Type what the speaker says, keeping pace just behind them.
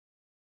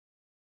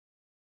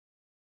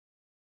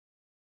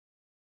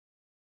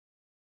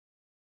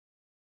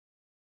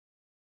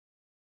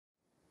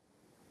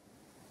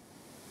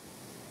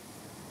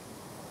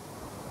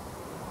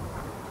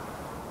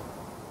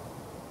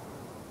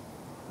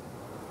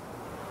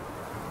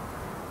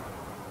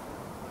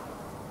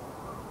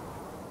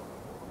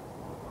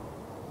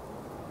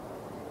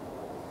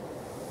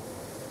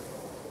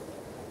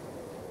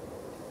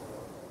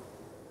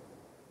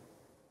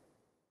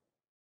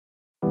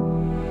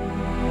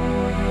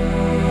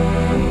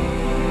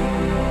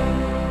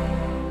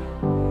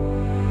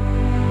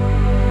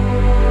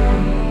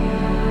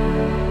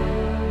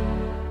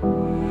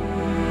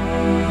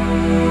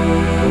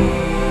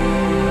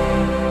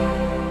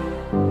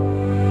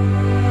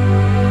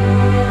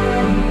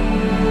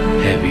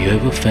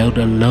ever felt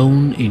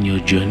alone in your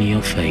journey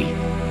of faith?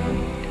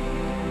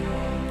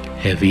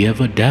 Have you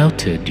ever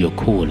doubted your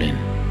calling?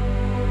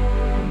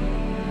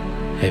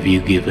 Have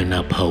you given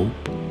up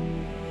hope?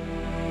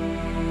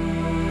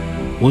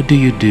 What do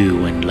you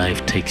do when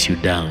life takes you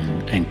down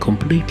and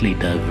completely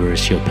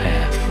diverts your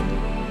path?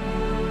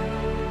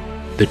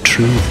 The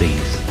truth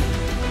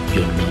is,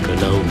 you're not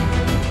alone.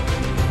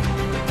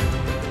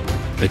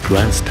 The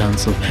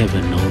grandstands of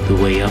heaven all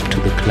the way up to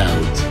the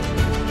clouds,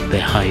 the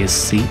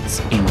highest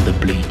seats in the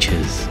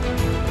bleachers,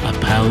 are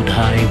piled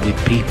high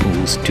with people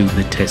who stood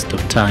the test of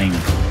time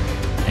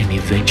and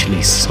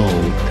eventually saw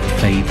the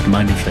faith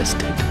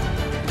manifested.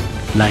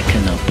 Like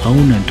an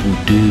opponent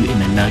would do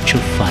in a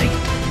natural fight,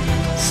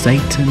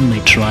 Satan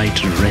may try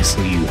to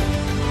wrestle you,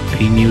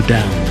 pin you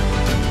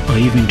down, or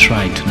even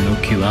try to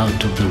knock you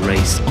out of the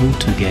race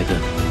altogether.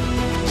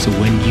 So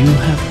when you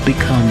have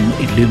become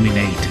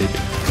illuminated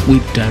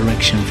with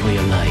direction for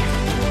your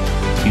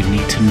life, you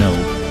need to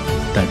know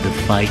that the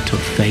fight of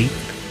faith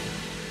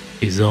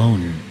is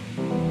on.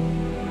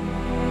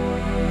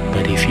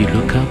 But if you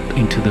look up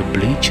into the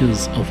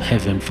bleachers of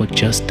heaven for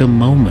just a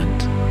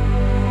moment,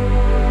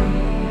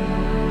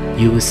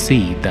 you will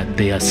see that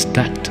they are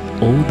stacked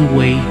all the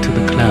way to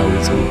the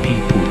clouds with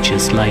people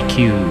just like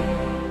you.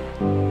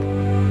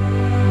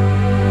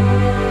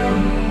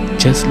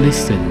 Just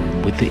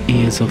listen with the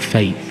ears of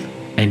faith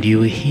and you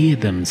will hear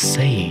them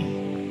saying,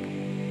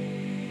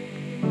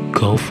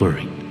 "Go for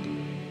it.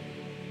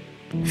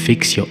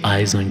 Fix your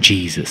eyes on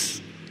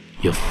Jesus.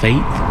 Your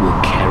faith will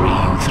carry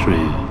you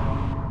through."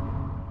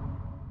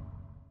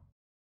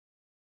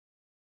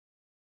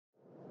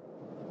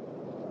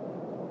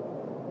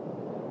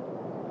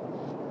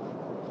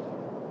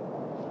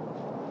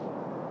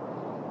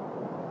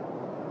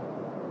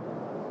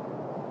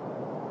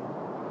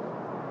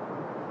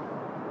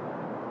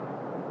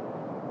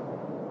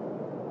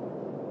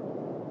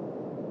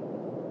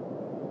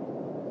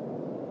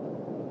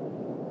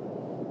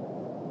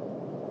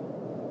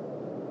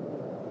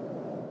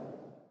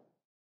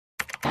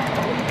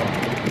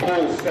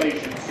 All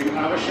stations to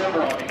Amersham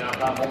arriving at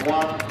platform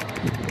 1.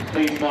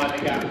 Please mind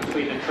the gap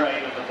between the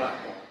train and the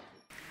platform.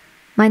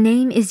 My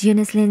name is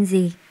Eunice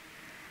Lindsay.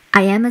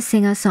 I am a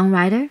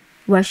singer-songwriter,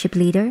 worship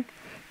leader,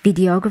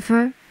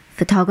 videographer,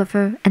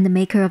 photographer, and the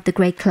maker of the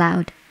Great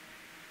Cloud.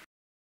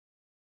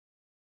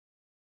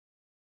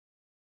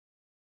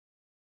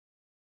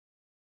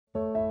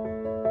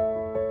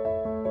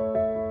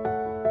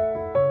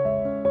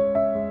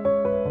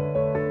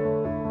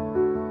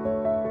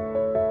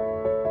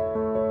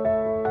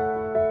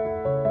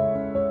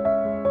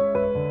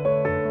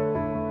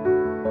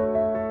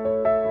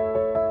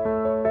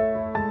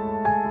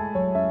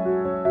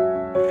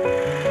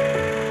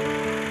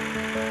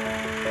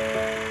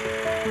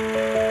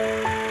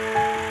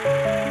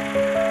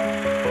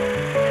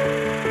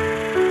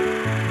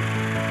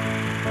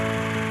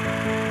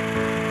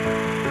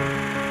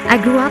 I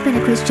grew up in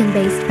a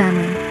Christian-based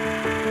family.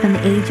 From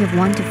the age of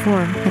 1 to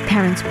 4, my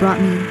parents brought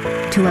me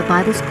to a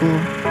Bible school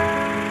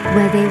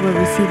where they were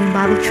receiving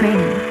Bible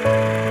training.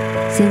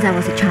 Since I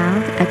was a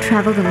child, I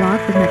traveled a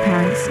lot with my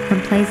parents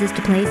from places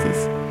to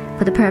places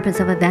for the purpose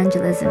of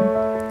evangelism.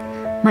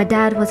 My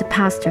dad was a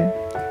pastor.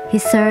 He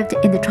served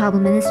in the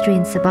tribal ministry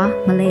in Sabah,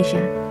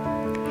 Malaysia.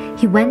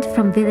 He went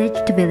from village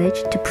to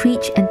village to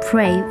preach and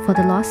pray for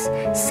the lost,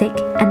 sick,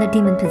 and the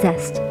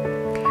demon-possessed.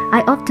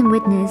 I often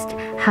witnessed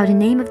how the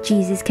name of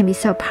Jesus can be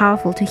so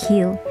powerful to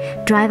heal,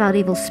 drive out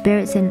evil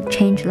spirits, and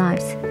change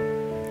lives.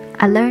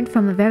 I learned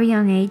from a very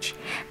young age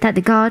that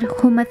the God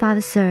whom my father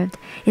served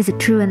is a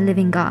true and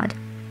living God.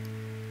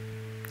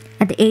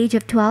 At the age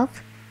of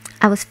 12,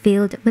 I was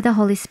filled with the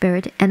Holy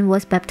Spirit and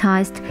was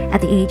baptized at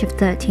the age of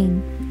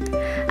 13.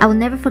 I will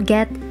never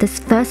forget this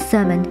first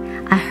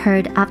sermon I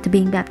heard after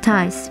being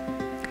baptized.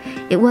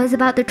 It was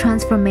about the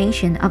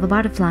transformation of a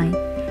butterfly,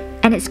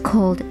 and it's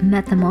called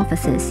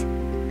metamorphosis.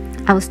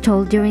 I was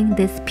told during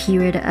this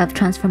period of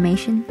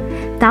transformation,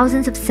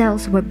 thousands of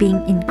cells were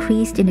being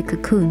increased in the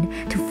cocoon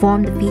to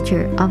form the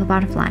feature of a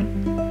butterfly.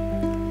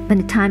 When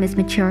the time is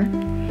mature,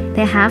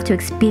 they have to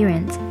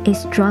experience a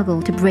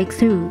struggle to break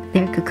through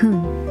their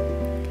cocoon.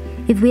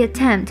 If we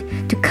attempt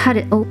to cut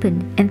it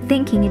open and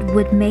thinking it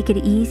would make it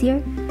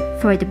easier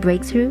for it to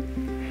break through,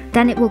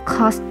 then it will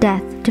cause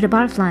death to the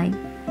butterfly,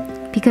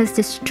 because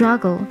the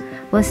struggle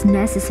was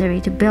necessary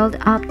to build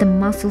up the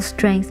muscle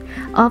strength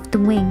of the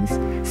wings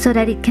so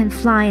that it can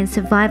fly and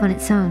survive on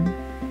its own.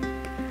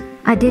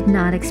 I did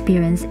not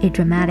experience a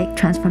dramatic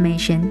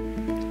transformation,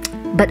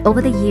 but over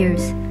the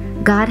years,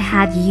 God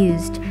had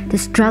used the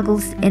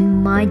struggles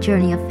in my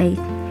journey of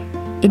faith,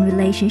 in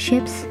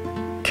relationships,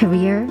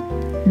 career,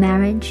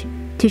 marriage,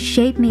 to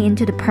shape me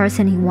into the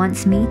person He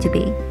wants me to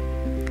be.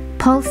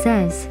 Paul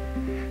says,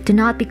 "Do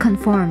not be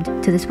conformed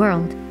to this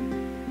world,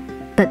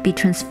 but be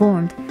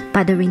transformed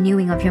by the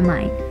renewing of your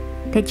mind,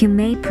 that you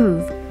may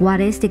prove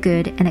what is the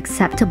good and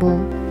acceptable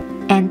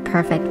and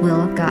perfect will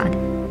of God."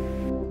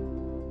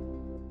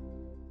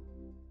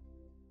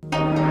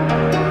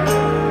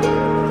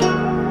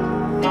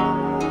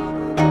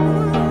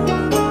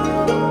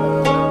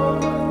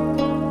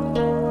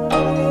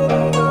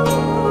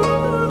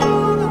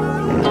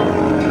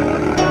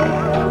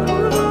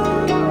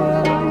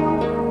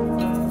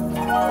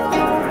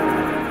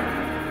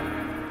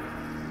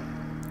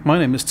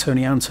 name is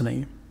Tony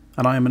Anthony,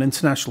 and I am an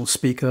international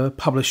speaker,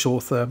 published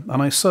author,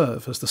 and I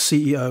serve as the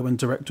CEO and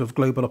Director of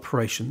Global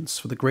Operations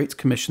for the Great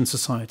Commission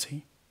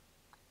Society.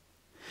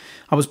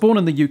 I was born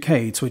in the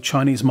UK to a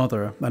Chinese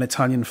mother and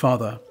Italian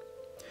father.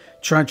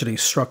 Tragedy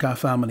struck our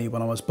family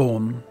when I was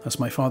born, as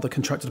my father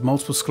contracted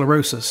multiple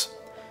sclerosis,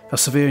 a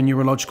severe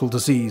neurological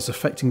disease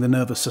affecting the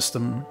nervous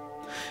system,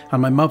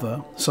 and my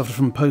mother suffered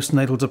from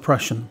postnatal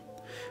depression,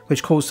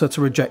 which caused her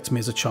to reject me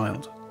as a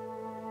child.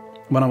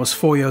 When I was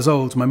 4 years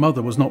old, my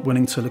mother was not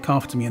willing to look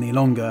after me any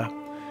longer,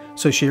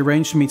 so she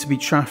arranged for me to be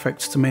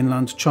trafficked to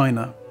mainland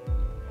China.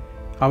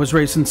 I was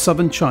raised in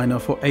southern China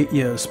for 8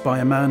 years by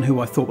a man who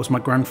I thought was my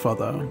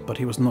grandfather, but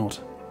he was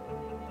not.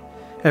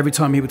 Every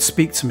time he would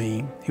speak to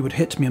me, he would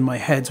hit me in my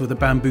head with a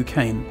bamboo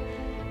cane,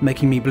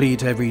 making me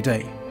bleed every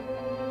day.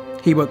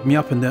 He woke me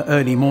up in the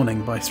early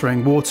morning by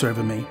throwing water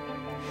over me,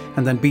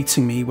 and then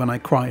beating me when I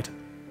cried.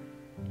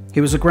 He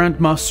was a Grand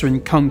Master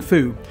in Kung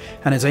Fu,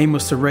 and his aim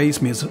was to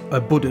raise me as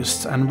a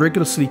Buddhist and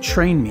rigorously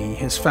train me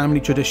his family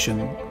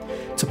tradition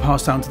to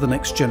pass down to the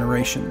next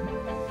generation.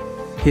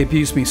 He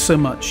abused me so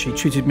much he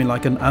treated me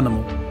like an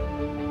animal.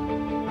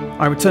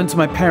 I returned to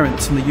my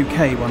parents in the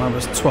UK when I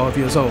was 12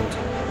 years old.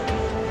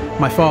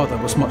 My father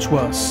was much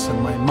worse,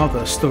 and my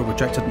mother still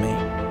rejected me.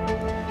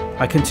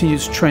 I continued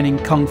training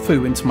Kung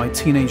Fu into my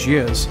teenage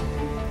years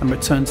and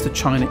returned to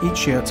China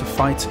each year to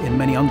fight in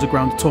many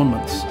underground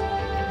tournaments.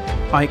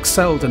 I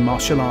excelled in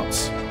martial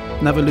arts,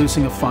 never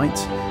losing a fight,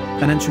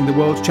 and entering the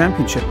World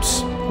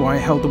Championships, where I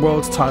held the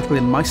world title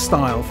in my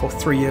style for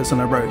 3 years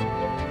in a row.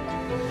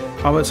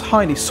 I was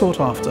highly sought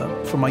after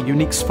for my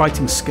unique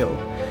fighting skill,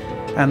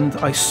 and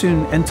I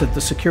soon entered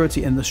the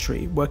security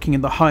industry, working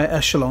in the higher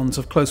echelons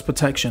of close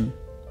protection.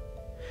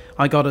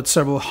 I guarded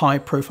several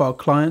high-profile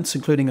clients,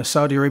 including a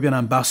Saudi Arabian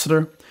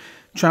ambassador,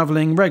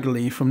 traveling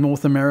regularly from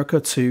North America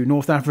to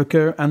North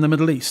Africa and the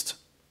Middle East.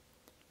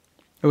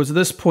 It was at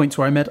this point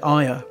where I met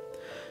Aya,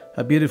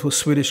 a beautiful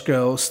Swedish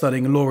girl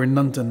studying law in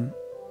London.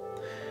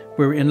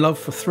 We were in love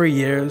for 3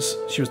 years.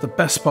 She was the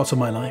best part of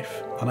my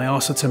life, and I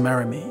asked her to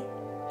marry me.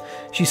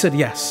 She said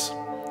yes,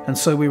 and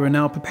so we were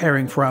now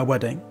preparing for our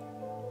wedding.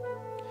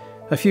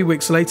 A few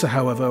weeks later,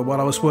 however, while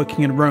I was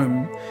working in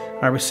Rome,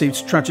 I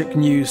received tragic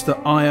news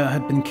that Aya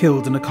had been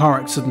killed in a car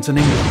accident in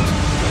England.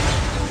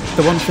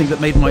 The one thing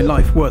that made my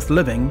life worth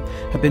living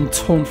had been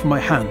torn from my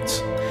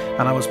hands,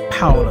 and I was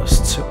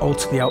powerless to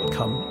alter the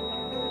outcome.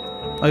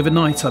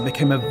 Overnight, I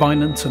became a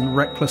violent and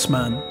reckless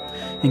man,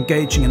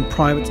 engaging in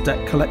private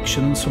debt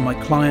collections for my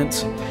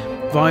clients,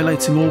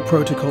 violating all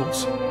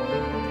protocols.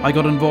 I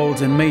got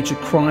involved in major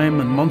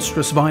crime and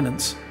monstrous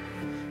violence.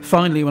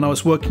 Finally, when I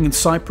was working in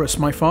Cyprus,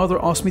 my father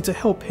asked me to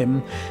help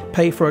him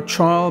pay for a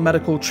trial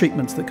medical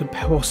treatment that could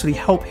possibly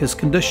help his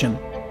condition.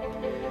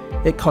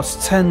 It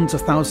cost tens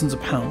of thousands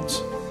of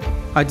pounds.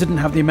 I didn't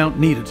have the amount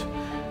needed,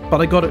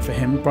 but I got it for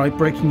him by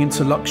breaking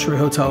into luxury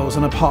hotels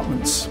and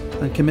apartments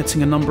and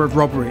committing a number of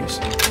robberies.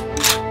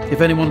 If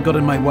anyone got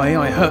in my way,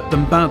 I hurt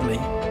them badly.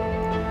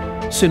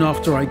 Soon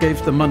after I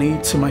gave the money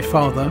to my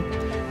father,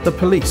 the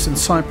police in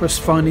Cyprus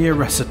finally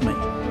arrested me,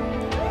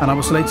 and I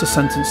was later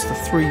sentenced to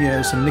 3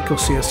 years in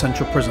Nicosia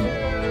Central Prison.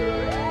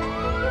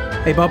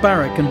 A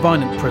barbaric and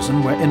violent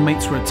prison where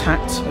inmates were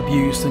attacked,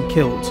 abused and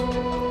killed.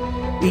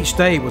 Each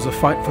day was a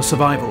fight for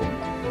survival.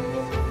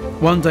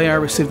 One day I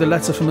received a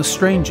letter from a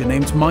stranger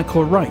named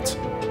Michael Wright.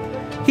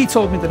 He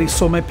told me that he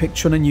saw my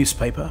picture in a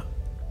newspaper.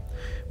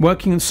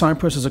 Working in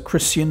Cyprus as a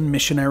Christian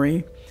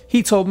missionary,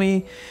 he told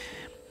me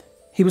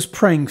he was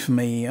praying for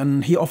me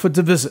and he offered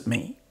to visit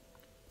me.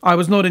 I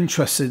was not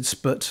interested,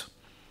 but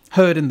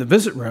heard in the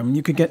visit room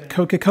you could get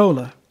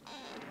Coca-Cola.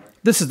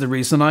 This is the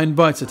reason I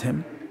invited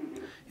him.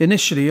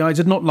 Initially, I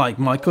did not like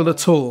Michael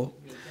at all,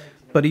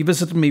 but he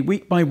visited me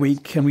week by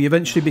week and we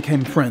eventually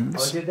became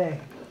friends.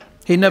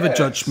 He never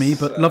judged me,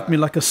 but loved me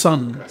like a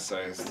son.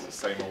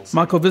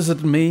 Michael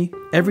visited me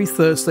every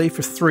Thursday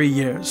for 3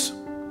 years.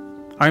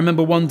 I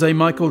remember one day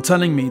Michael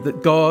telling me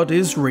that God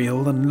is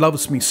real and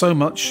loves me so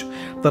much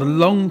that a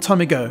long time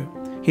ago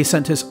he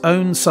sent his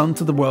own son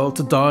to the world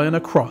to die on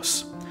a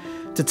cross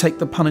to take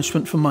the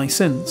punishment for my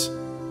sins.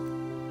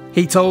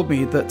 He told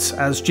me that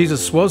as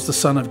Jesus was the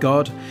Son of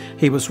God,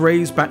 he was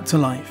raised back to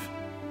life,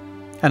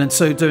 and in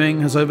so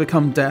doing has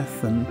overcome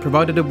death and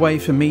provided a way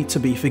for me to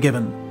be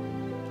forgiven.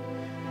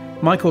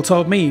 Michael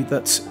told me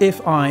that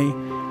if I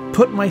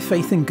put my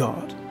faith in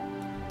God,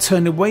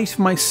 turn away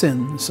from my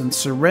sins and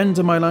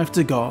surrender my life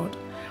to God,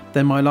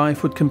 then my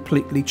life would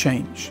completely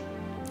change,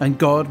 and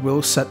God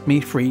will set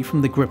me free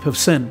from the grip of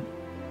sin.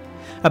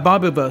 A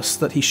Bible verse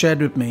that he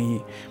shared with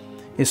me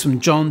is from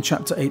John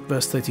chapter 8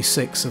 verse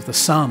 36 of the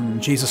Son,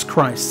 Jesus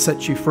Christ,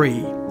 set you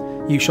free,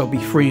 you shall be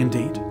free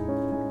indeed.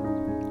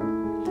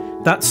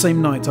 That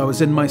same night I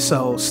was in my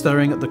cell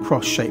staring at the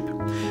cross shape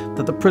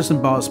that the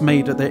prison bars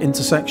made at their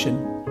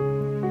intersection.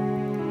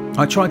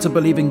 I tried to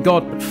believe in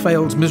God but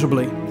failed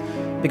miserably,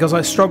 because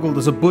I struggled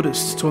as a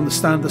Buddhist to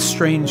understand the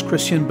strange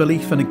Christian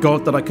belief in a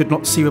God that I could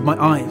not see with my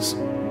eyes.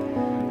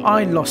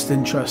 I lost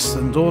interest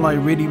and all I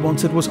really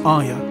wanted was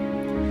Aya.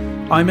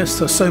 I missed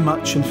her so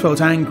much and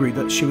felt angry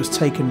that she was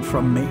taken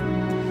from me.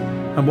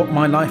 and what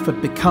my life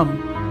had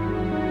become.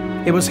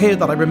 It was here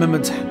that I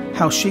remembered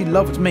how she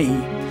loved me,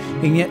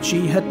 and yet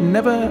she had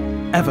never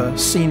ever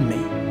seen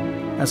me,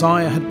 as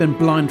I had been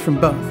blind from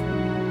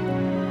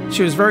birth.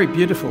 She was very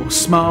beautiful,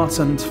 smart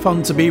and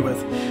fun to be with.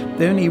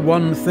 The only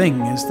one thing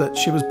is that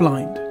she was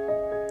blind.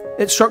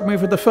 It struck me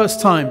for the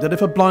first time that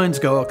if a blind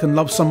girl can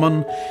love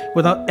someone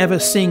without ever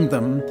seeing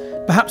them,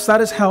 perhaps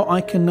that is how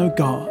I can know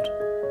God.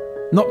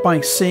 Not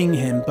by seeing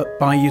him, but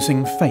by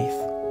using faith.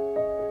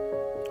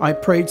 I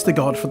prayed to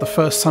God for the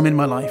first time in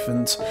my life,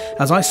 and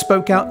as I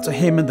spoke out to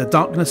him in the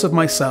darkness of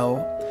my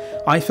cell,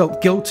 I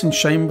felt guilt and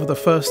shame for the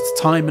first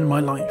time in my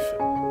life.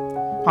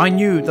 I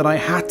knew that I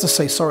had to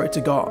say sorry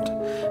to God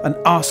and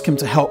ask him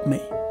to help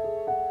me.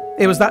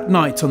 It was that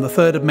night on the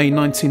 3rd of May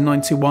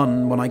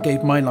 1991 when I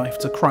gave my life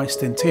to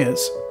Christ in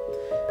tears.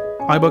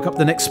 I woke up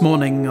the next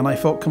morning and I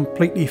felt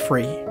completely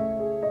free.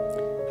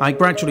 I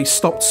gradually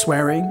stopped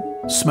swearing,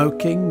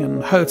 smoking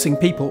and hurting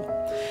people,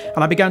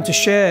 and I began to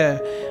share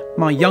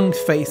my young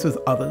faith with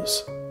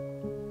others.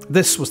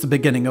 This was the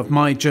beginning of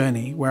my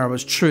journey where I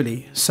was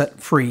truly set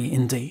free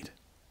indeed.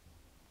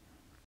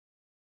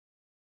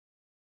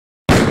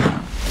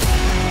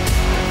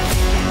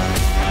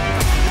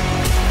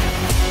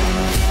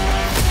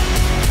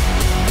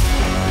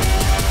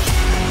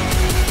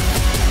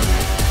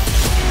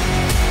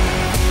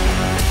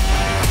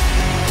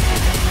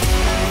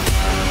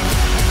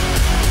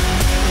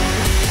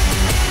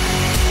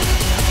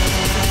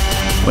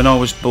 When I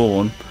was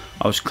born,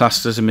 I was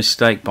classed as a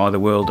mistake by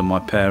the world and my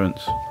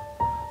parents.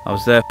 I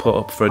was there put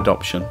up for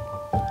adoption.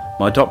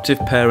 My adoptive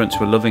parents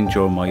were loving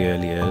during my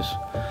early years.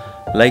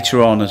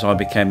 Later on, as I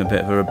became a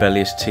bit of a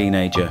rebellious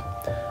teenager,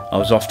 I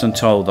was often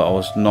told that I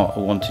was not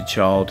a wanted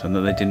child and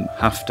that they didn't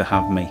have to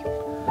have me.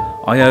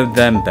 I owed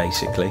them,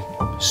 basically.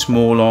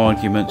 Small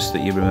arguments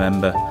that you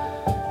remember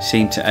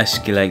seemed to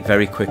escalate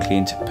very quickly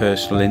into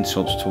personal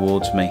insults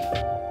towards me,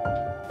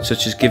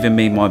 such as giving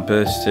me my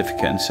birth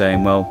certificate and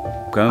saying, well,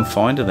 go and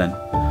find her then.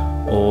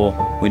 Or,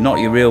 we're not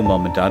your real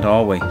mum and dad,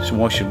 are we? So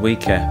why should we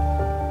care?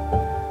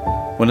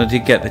 When I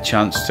did get the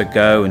chance to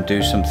go and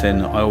do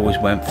something, I always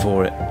went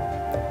for it.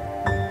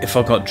 If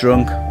I got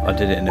drunk, I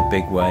did it in a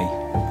big way.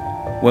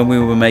 When we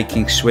were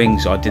making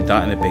swings, I did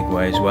that in a big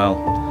way as well.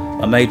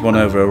 I made one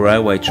over a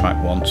railway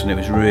track once and it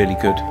was really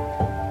good.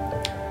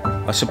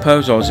 I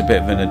suppose I was a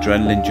bit of an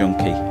adrenaline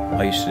junkie.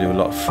 I used to do a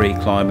lot of free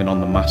climbing on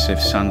the massive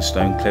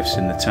sandstone cliffs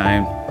in the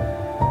town,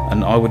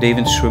 and I would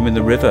even swim in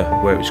the river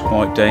where it was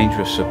quite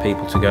dangerous for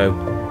people to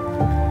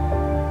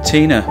go.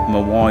 Tina, my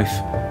wife,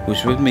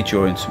 was with me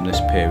during some of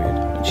this period,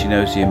 and she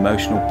knows the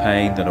emotional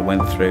pain that I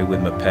went through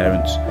with my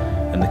parents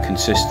and the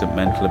consistent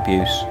mental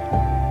abuse.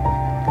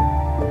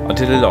 I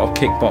did a lot of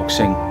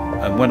kickboxing,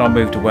 and when I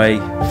moved away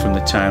from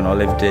the town I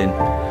lived in,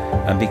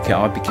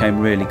 I became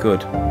really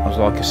good. I was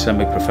like a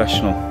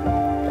semi-professional.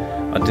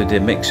 I did a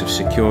mix of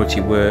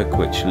security work,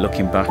 which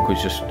looking back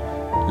was just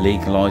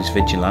legalised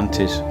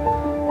vigilantes.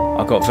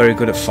 I got very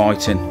good at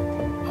fighting.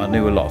 I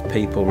knew a lot of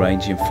people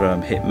ranging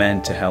from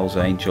hitmen to Hell's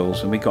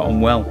Angels, and we got on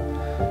well,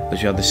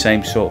 as we had the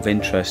same sort of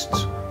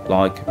interests,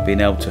 like being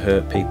able to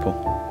hurt people.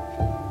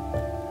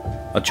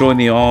 I joined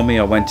the army,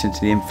 I went into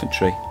the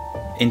infantry,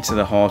 into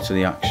the heart of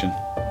the action.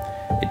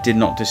 It did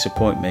not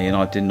disappoint me, and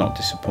I did not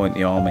disappoint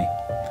the army.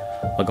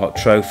 I got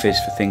trophies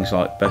for things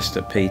like best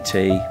at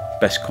PT,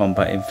 best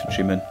combat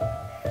infantryman.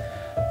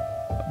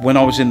 When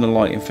I was in the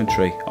light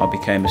infantry, I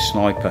became a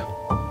sniper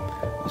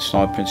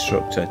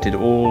instructor, did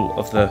all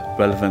of the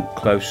relevant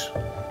close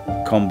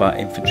combat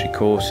infantry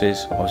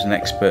courses. I was an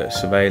expert at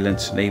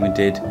surveillance and even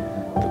did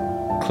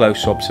the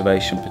close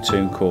observation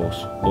platoon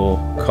course, or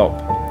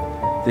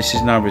COP. This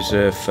is now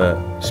reserved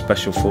for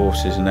Special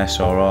Forces and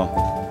SRR.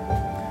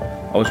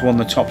 I was one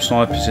of the top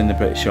snipers in the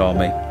British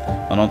Army,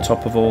 and on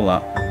top of all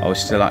that, I was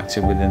still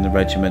active within the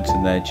regiment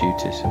and their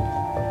duties.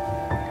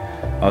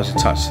 I was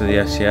attached to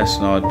the SES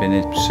and I had been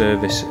in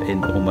service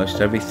in almost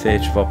every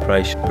theatre of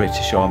operation the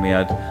British Army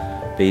had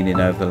been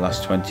in over the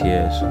last 20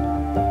 years.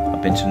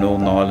 I've been to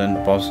Northern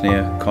Ireland,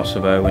 Bosnia,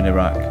 Kosovo and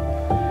Iraq.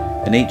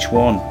 In each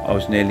one I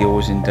was nearly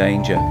always in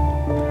danger.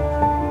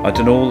 I'd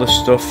done all the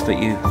stuff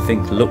that you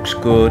think looks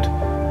good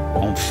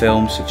on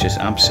films, such as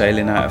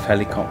abseiling out of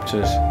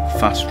helicopters,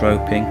 fast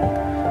roping,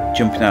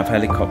 jumping out of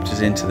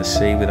helicopters into the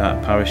sea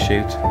without a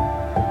parachute.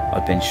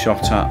 I'd been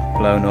shot at,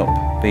 blown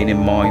up, been in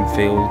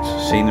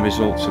minefields, seen the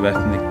results of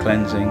ethnic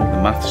cleansing,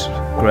 the mass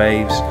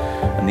graves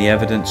and the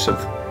evidence of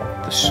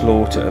the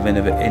slaughter of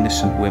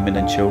innocent women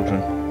and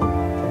children.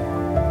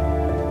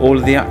 All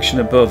of the action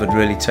above had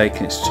really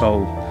taken its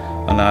toll,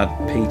 and I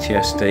had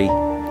PTSD,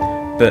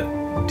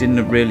 but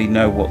didn't really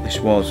know what this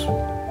was.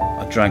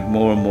 I drank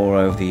more and more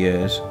over the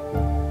years.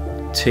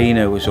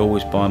 Tina was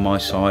always by my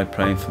side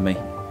praying for me.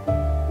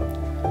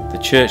 The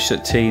church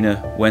that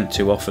Tina went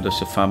to offered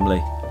us a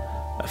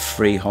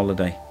free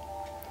holiday.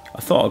 I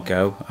thought I'd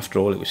go, after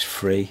all it was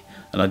free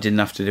and I didn't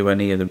have to do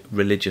any of the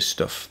religious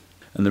stuff.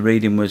 And the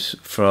reading was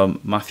from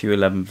Matthew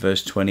 11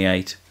 verse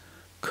 28.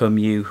 Come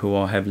you who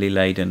are heavily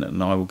laden,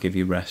 and I will give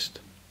you rest.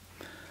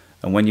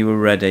 And when you were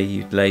ready,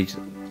 you laid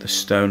the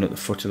stone at the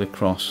foot of the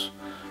cross,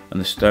 and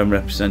the stone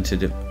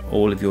represented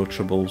all of your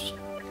troubles.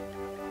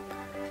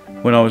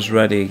 When I was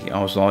ready,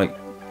 I was like,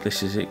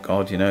 this is it,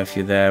 God, you know, if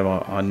you're there,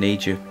 I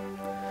need you.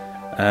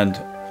 And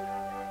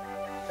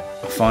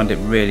I find it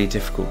really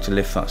difficult to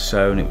lift that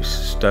stone. It was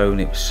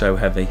so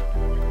heavy.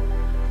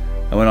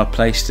 And when I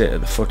placed it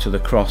at the foot of the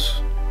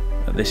cross,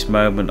 at this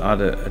moment I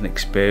had an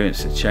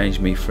experience that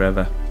changed me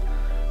forever,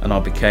 and I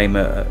became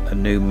a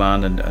new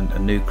man and a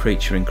new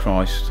creature in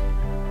Christ.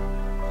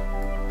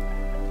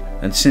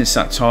 And since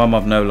that time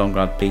I've no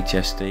longer had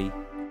PTSD.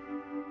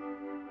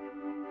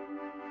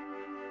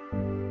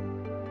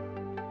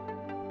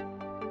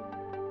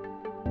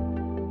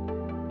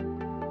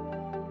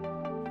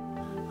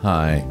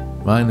 Hi,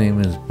 my name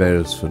is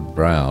Beresford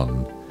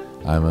Brown.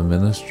 I'm a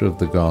minister of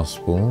the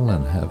gospel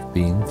and have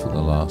been for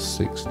the last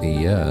 60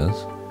 years.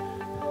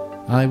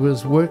 I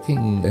was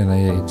working in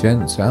a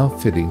gents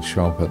outfitting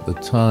shop at the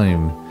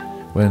time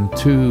when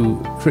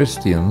two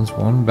Christians,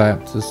 one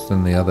Baptist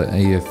and the other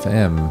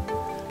AFM,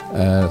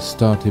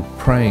 started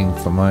praying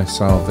for my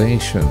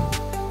salvation.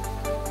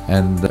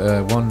 And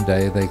one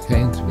day they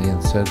came to me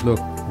and said, look,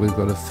 we've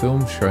got a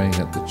film showing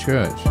at the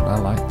church, and I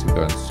like to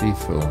go and see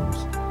films.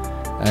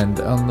 And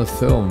on the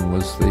film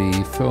was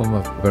the film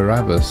of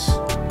Barabbas.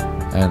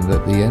 And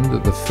at the end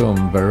of the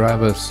film,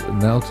 Barabbas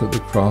knelt at the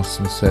cross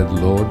and said,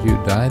 Lord, you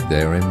died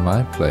there in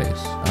my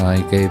place.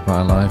 I gave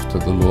my life to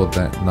the Lord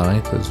that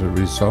night as a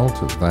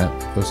result of that,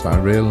 because I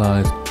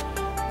realized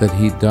that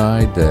he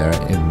died there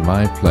in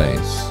my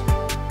place,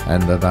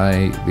 and that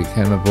I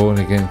became a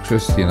born-again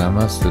Christian. I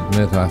must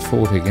admit I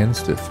fought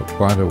against it for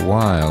quite a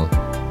while,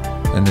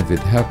 and if it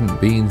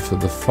hadn't been for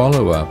the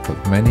follow-up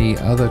of many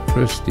other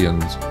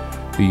Christians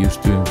who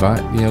used to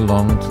invite me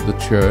along to the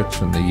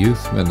church and the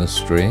youth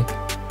ministry,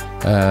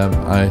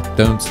 I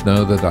don't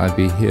know that I'd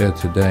be here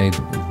today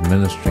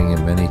ministering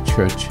in many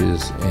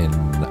churches in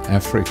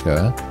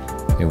Africa,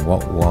 in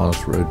what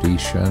was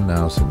Rhodesia,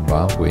 now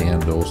Zimbabwe,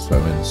 and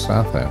also in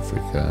South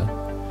Africa,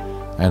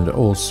 and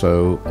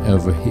also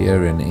over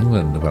here in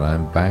England when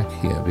I'm back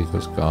here,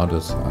 because God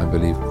has, I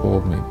believe,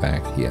 called me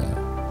back here.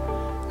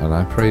 And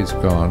I praise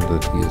God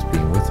that he has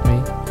been with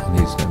me, and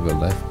he's never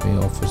left me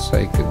or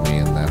forsaken me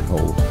in that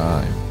whole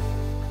time.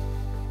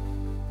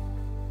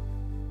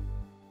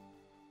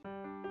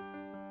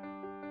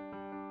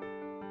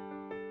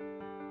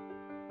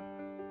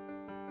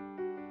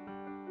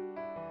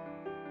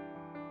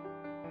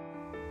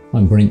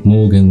 I'm Brent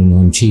Morgan, and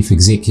I'm Chief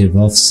Executive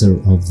Officer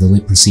of the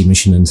Leprosy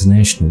Mission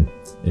International.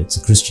 It's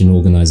a Christian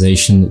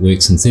organisation that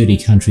works in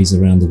 30 countries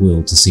around the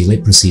world to see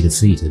leprosy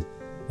defeated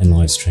and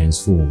lives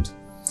transformed.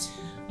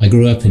 I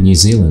grew up in New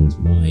Zealand.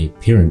 My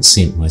parents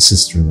sent my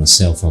sister and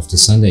myself off to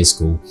Sunday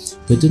school,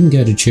 but didn't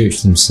go to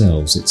church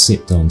themselves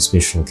except on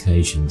special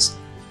occasions.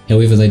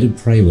 However, they did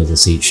pray with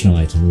us each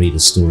night and read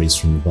us stories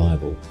from the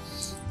Bible.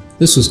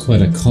 This was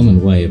quite a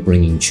common way of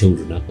bringing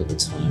children up at the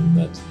time,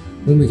 but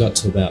when we got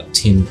to about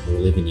 10 or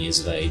 11 years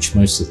of age,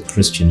 most of the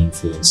Christian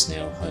influence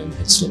in our home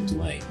had slipped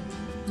away.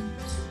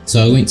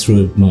 So I went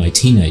through my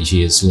teenage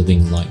years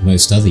living like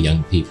most other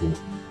young people,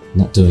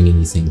 not doing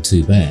anything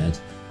too bad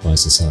by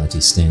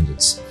society's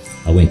standards.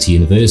 I went to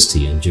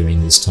university, and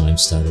during this time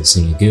started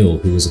seeing a girl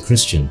who was a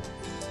Christian.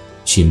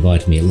 She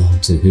invited me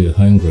along to her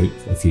home group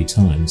a few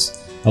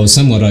times. I was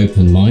somewhat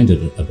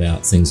open-minded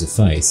about things of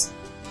faith,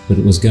 but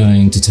it was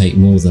going to take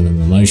more than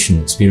an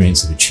emotional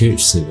experience at a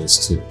church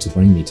service to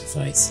bring me to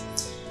faith.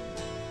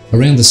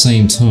 Around the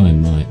same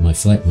time, my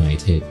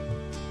flatmate had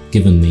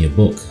given me a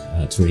book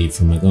to read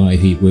from a guy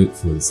he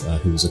worked with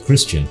who was a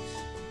Christian,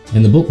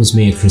 and the book was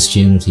Mere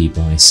Christianity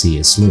by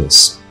C.S.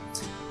 Lewis.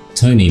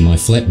 Tony, my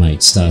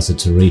flatmate, started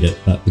to read it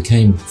but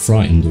became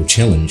frightened or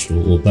challenged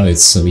or both,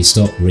 so he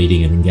stopped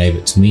reading it and gave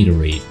it to me to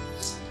read.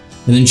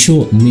 And in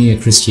short, Mere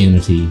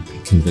Christianity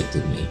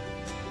convicted me.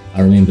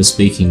 I remember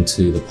speaking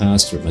to the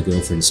pastor at my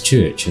girlfriend's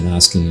church and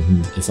asking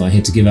him if I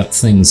had to give up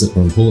things that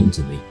were important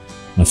to me.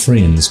 My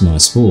friends, my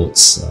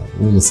sports,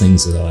 all the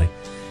things that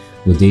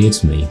were dear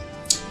to me.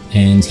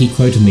 And he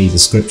quoted me the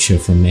scripture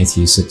from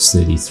Matthew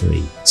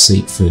 6:33,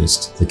 "Seek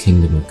first the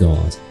kingdom of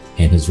God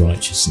and his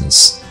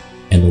righteousness,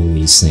 and all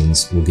these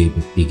things will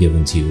be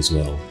given to you as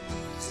well."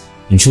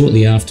 And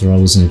shortly after, I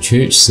was in a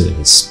church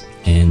service,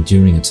 and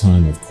during a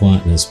time of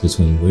quietness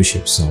between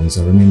worship songs,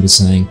 I remember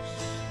saying,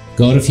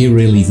 "God, if you're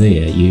really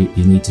there, you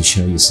need to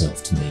show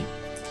yourself to me."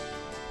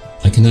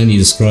 I can only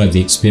describe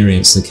the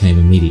experience that came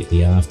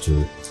immediately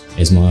after,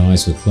 as my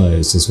eyes were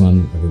closed, as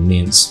one of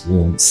immense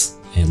warmth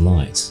and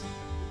light.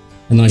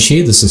 And I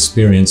shared this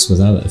experience with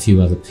a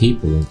few other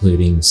people,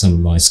 including some of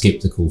my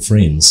skeptical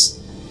friends.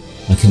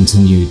 I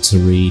continued to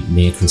read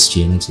Mere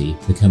Christianity,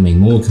 becoming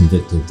more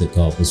convicted that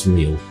God was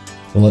real,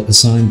 while at the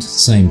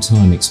same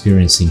time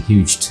experiencing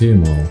huge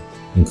turmoil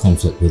and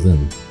conflict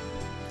within.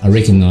 I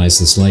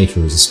recognised this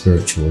later as a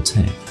spiritual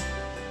attack.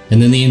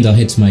 And in the end, I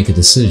had to make a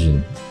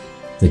decision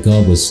that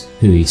God was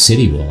who he said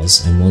he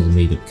was and wanted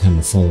me to become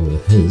a follower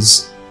of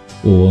his,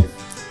 or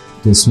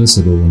dismiss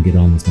it all and get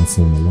on with my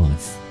former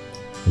life.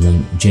 And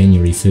on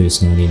January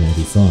 1st,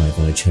 1985,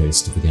 I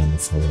chose to become a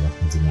follower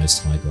of the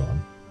Most High God.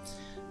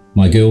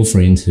 My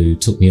girlfriend, who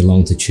took me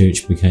along to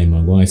church, became my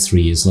wife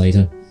 3 years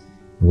later,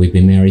 and we've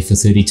been married for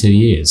 32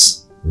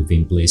 years. We've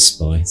been blessed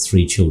by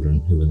 3 children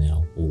who are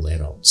now all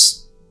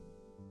adults.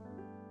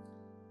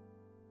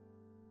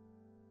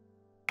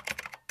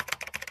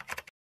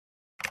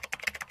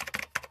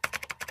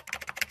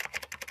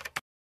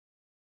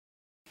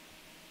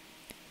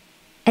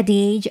 At the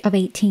age of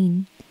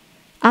 18,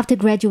 after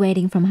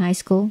graduating from high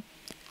school,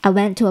 I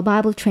went to a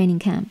Bible training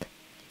camp.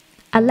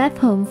 I left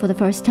home for the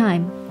first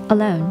time,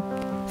 alone,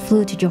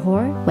 flew to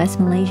Johor, West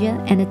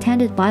Malaysia, and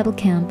attended Bible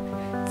camp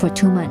for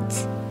 2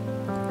 months.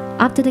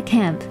 After the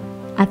camp,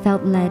 I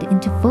felt led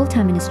into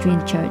full-time ministry in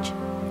the church.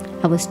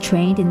 I was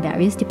trained in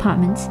various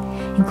departments,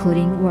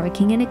 including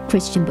working in a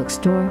Christian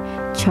bookstore,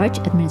 church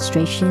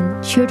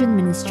administration, children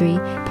ministry,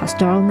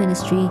 pastoral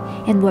ministry,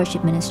 and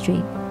worship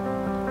ministry.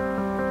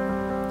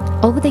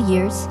 Over the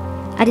years,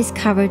 I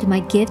discovered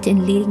my gift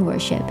in leading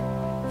worship.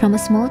 From a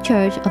small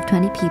church of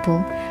 20 people,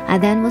 I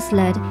then was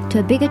led to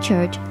a bigger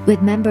church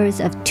with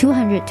members of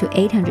 200 to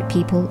 800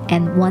 people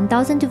and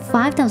 1,000 to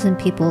 5,000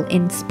 people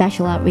in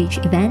special outreach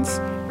events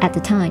at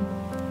the time.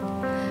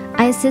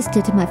 I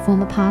assisted my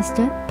former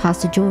pastor,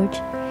 Pastor George,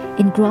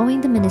 in growing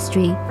the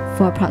ministry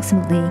for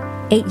approximately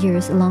 8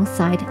 years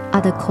alongside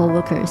other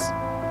co-workers.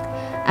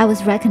 I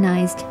was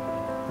recognized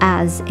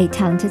as a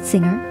talented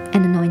singer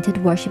and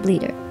anointed worship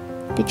leader.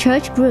 The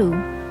church grew,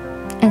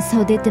 and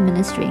so did the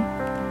ministry.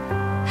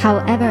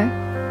 However,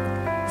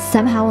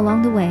 somehow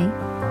along the way,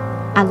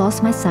 I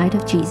lost my sight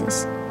of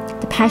Jesus.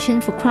 The passion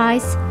for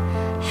Christ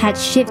had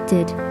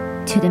shifted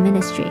to the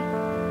ministry.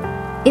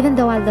 Even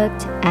though I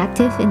looked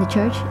active in the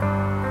church,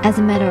 as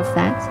a matter of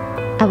fact,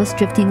 I was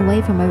drifting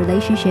away from my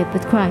relationship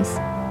with Christ,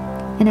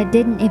 and I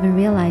didn't even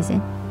realize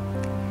it.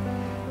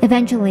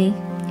 Eventually,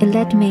 it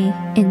led me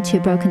into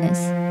brokenness.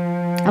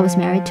 I was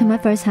married to my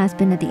first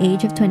husband at the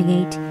age of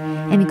 28,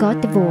 and we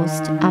got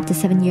divorced after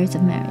 7 years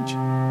of marriage.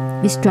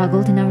 We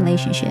struggled in our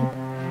relationship.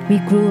 We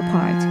grew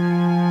apart.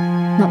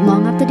 Not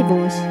long after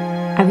divorce,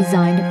 I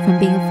resigned from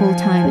being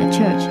full-time at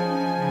church.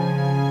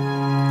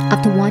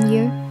 After 1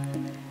 year,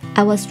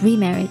 I was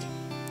remarried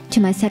to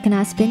my second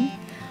husband,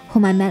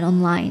 whom I met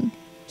online.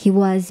 He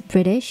was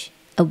British,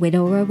 a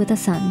widower with a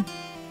son,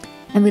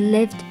 and we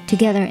lived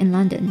together in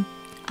London.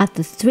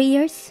 After 3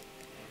 years,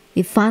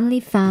 we finally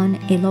found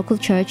a local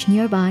church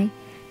nearby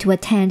to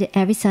attend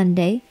every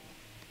Sunday,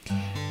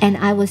 and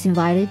I was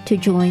invited to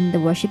join the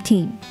worship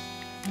team,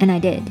 and I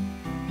did.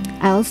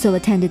 I also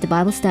attended the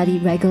Bible study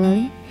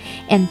regularly,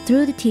 and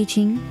through the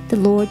teaching, the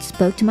Lord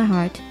spoke to my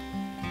heart,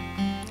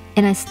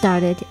 and I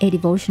started a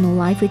devotional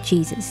life with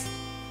Jesus.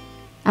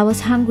 I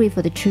was hungry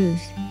for the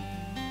truth.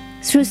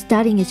 Through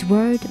studying His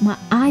Word, my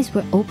eyes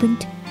were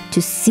opened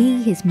to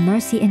see His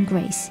mercy and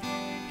grace.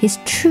 His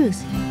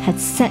truth had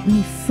set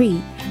me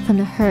free from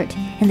the hurt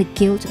and the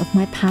guilt of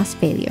my past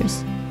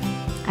failures.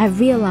 I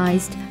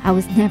realized I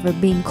was never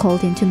being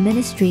called into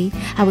ministry.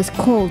 I was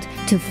called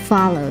to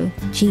follow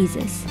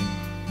Jesus.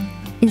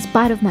 In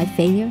spite of my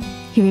failure,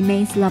 He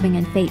remains loving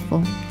and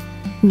faithful.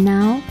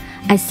 Now,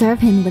 I serve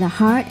Him with a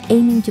heart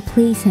aiming to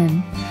please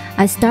Him.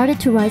 I started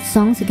to write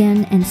songs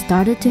again and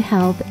started to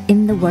help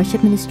in the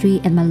worship ministry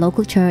at my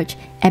local church,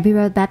 Abbey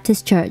Road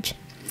Baptist Church.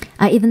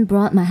 I even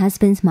brought my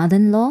husband's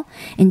mother-in-law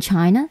in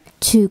China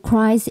to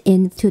Christ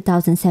in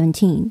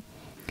 2017.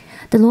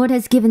 The Lord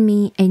has given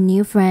me a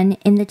new friend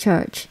in the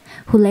church,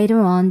 who later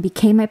on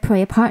became my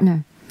prayer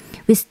partner.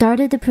 We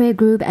started the prayer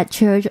group at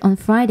church on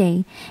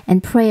Friday,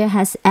 and prayer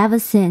has ever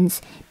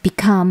since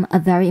become a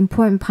very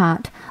important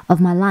part of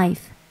my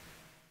life.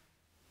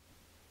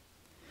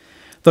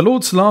 The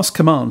Lord's last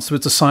commands to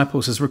His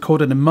disciples is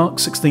recorded in Mark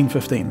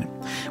 16:15,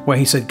 where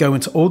He said, "Go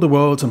into all the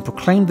world and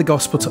proclaim the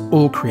gospel to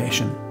all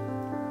creation."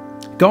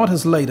 God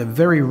has laid a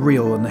very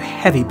real and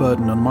heavy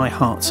burden on my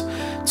heart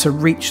to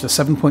reach the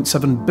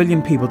 7.7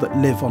 billion people that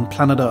live on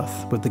planet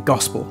Earth with the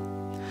gospel,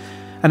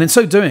 and in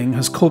so doing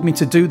has called me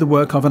to do the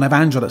work of an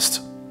evangelist.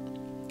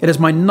 It is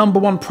my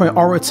 #1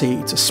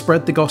 priority to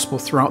spread the gospel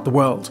throughout the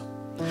world,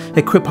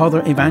 equip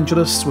other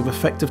evangelists with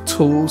effective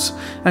tools,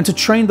 and to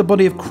train the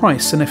body of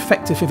Christ in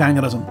effective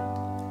evangelism.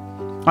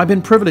 I've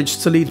been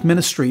privileged to lead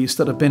ministries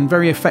that have been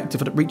very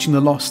effective at reaching the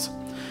lost.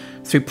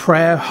 Through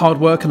prayer, hard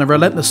work, and a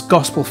relentless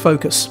gospel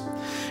focus,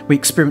 we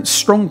experience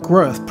strong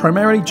growth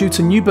primarily due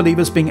to new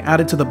believers being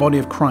added to the body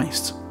of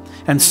Christ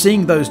and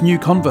seeing those new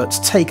converts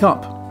take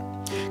up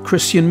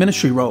Christian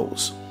ministry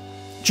roles.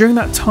 During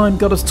that time,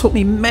 God has taught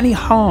me many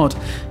hard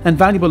and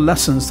valuable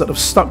lessons that have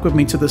stuck with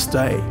me to this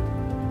day.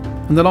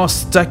 In the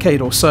last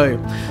decade or so,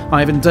 I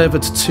have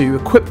endeavoured to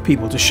equip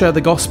people to share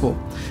the gospel,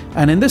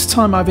 and in this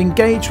time I've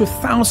engaged with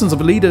thousands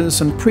of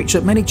leaders and preached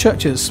at many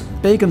churches,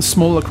 big and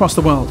small, across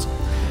the world.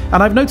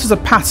 And I've noticed a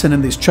pattern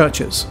in these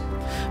churches.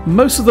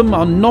 Most of them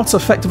are not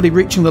effectively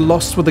reaching the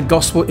lost with the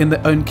gospel in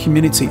their own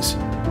communities.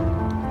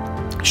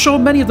 Sure,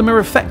 many of them are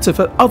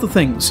effective at other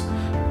things: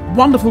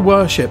 wonderful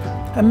worship,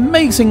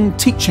 amazing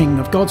teaching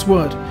of God's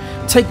word,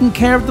 taking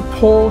care of the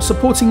poor,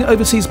 supporting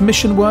overseas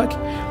mission work,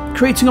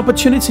 creating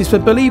opportunities for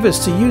believers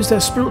to use their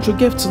spiritual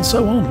gifts, and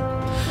so on.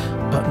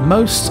 but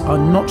most are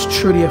not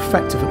truly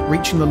effective at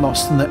reaching the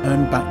lost in their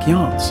own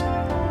backyards.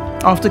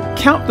 After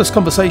countless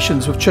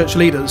conversations with church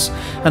leaders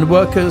and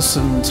workers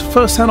and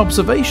first-hand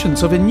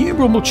observations of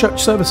innumerable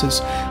church services,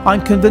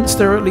 I'm convinced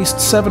there are at least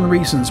 7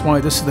 reasons why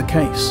this is the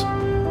case.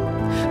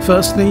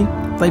 Firstly,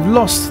 they've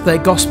lost their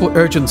gospel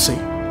urgency.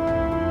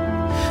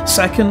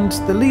 Second,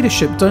 the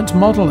leadership don't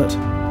model it.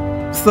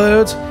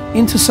 Third,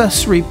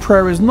 intercessory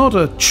prayer is not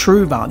a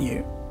true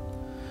value.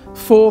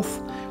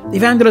 Fourth,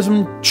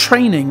 evangelism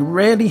training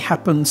rarely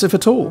happens, if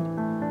at all.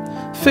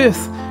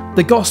 Fifth,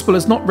 the gospel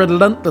is not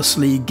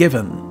relentlessly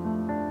given.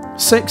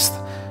 Sixth,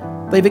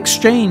 they've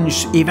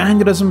exchanged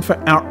evangelism for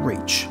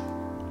outreach.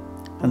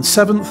 And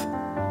seventh,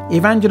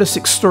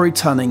 evangelistic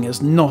storytelling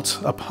is not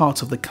a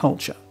part of the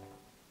culture.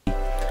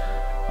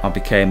 I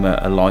became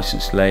a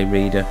licensed lay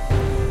reader.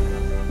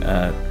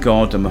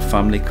 God and my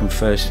family come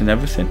first in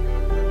everything.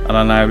 And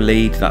I now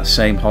lead that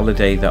same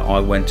holiday that I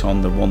went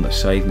on, the one that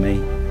saved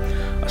me.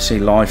 I see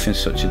life in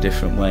such a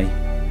different way.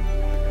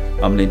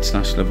 I'm an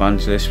international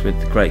evangelist with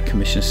the Great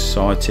Commission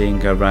Society and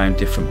go around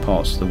different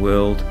parts of the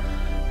world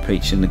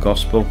preaching the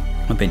gospel.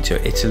 I've been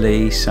to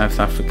Italy, South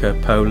Africa,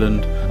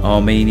 Poland,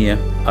 Armenia,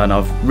 and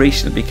I've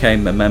recently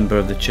become a member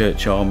of the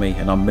church army,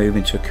 and I'm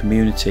moving to a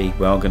community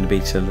where I'm going to be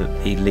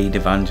the lead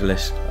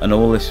evangelist, and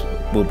all this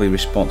will be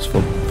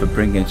responsible for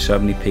bringing so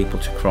many people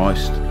to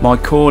Christ. My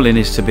calling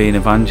is to be an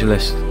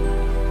evangelist.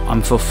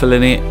 I'm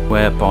fulfilling it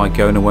whereby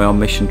going away on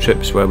mission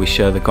trips where we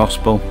share the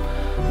gospel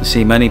and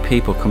see many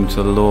people come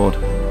to the Lord.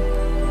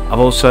 I've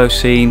also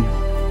seen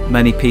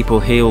many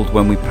people healed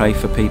when we pray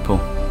for people.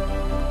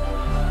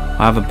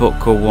 I have a book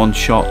called One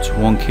Shot,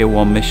 One Kill,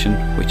 One Mission,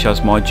 which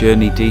has my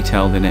journey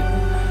detailed in it.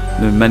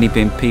 There have many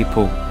been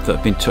people that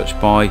have been touched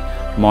by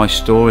my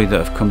story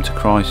that have come to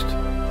Christ.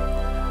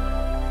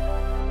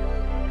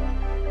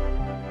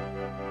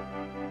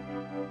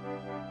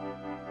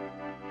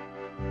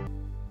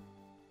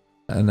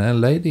 And a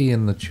lady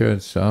in the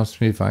church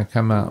asked me if I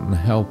come out and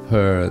help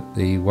her at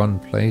the one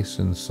place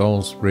in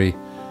Salisbury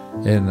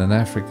in an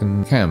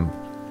African camp,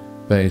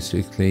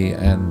 basically,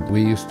 and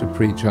we used to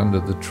preach under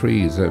the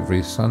trees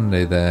every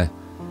Sunday there.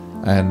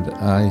 And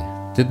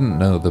I didn't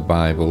know the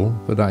Bible,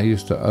 but I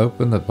used to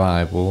open the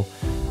Bible,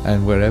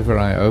 and wherever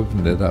I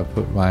opened it, I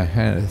put my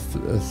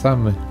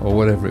thumb or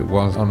whatever it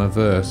was on a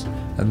verse,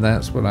 and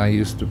that's what I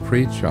used to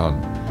preach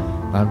on.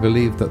 I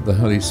believe that the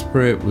Holy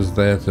Spirit was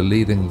there to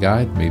lead and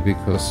guide me,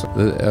 because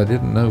I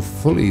didn't know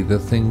fully the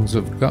things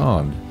of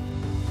God.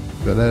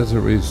 But as a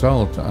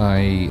result,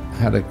 I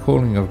had a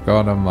calling of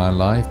God on my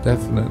life,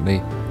 definitely.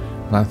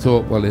 And I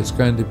thought, well, it's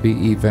going to be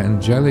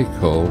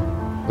evangelical,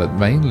 but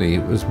mainly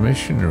it was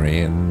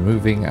missionary, and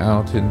moving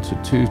out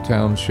into 2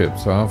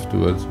 townships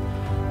afterwards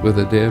with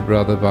a dear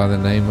brother by the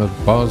name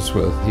of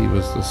Bosworth. He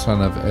was the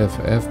son of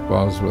F.F.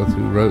 Bosworth,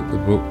 who wrote the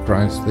book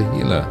Christ the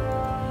Healer.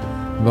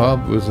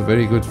 Bob was a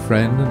very good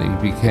friend, and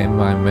he became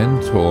my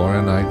mentor,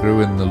 and I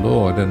grew in the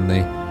Lord, and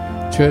the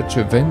church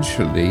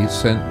eventually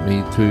sent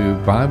me to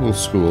Bible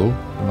school.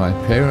 My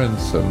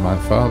parents and my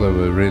father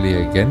were really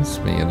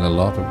against me in a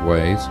lot of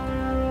ways,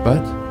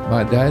 but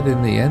my dad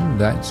in the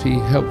end actually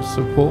helped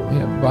support me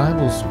at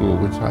Bible school,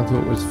 which I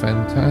thought was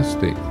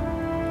fantastic.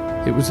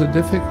 It was a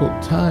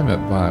difficult time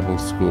at Bible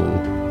school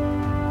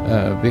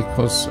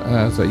because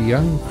as a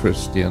young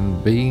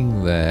Christian,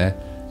 being there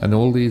and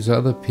all these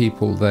other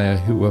people there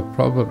who were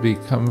probably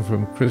come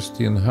from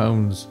Christian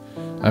homes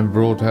and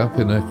brought up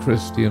in a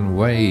Christian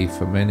way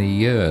for many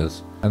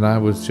years, and I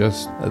was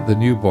just the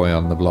new boy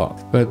on the block.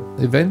 But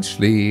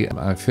eventually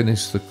I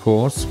finished the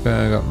course,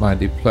 I got my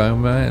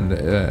diploma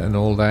and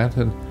all that,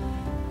 and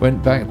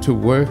went back to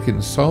work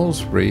in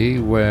Salisbury,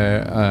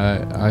 where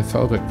I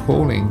felt a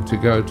calling to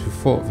go to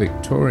Fort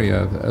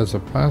Victoria as a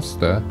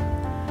pastor.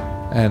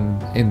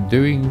 And in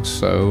doing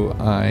so,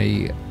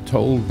 I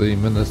told the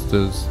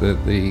ministers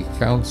at the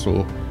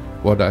council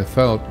what I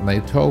felt, and they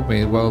told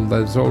me, well,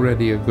 there's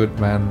already a good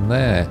man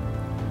there.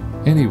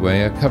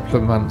 Anyway, a couple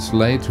of months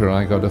later,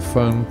 I got a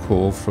phone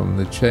call from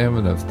the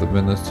chairman of the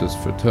Ministers'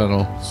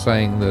 Fraternal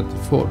saying that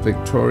Fort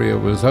Victoria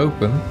was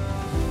open,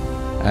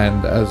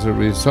 and as a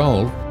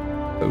result,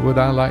 would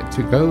I like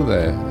to go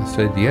there? I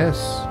said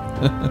yes.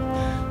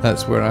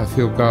 That's where I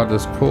feel God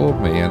has called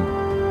me.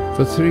 And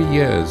for 3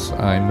 years,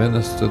 I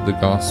ministered the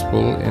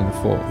gospel in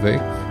Fort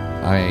Vic.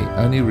 I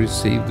only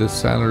received a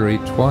salary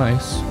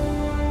twice,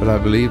 but I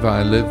believe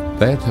I lived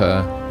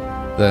better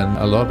than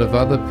a lot of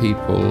other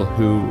people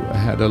who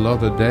had a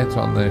lot of debt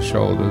on their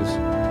shoulders.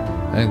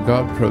 And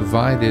God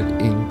provided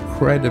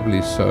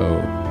incredibly so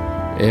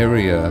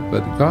area,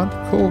 but God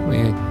called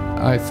me.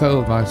 I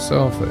felt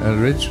myself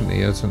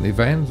originally as an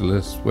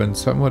evangelist when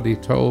somebody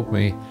told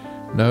me,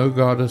 no,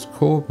 God has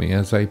called me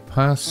as a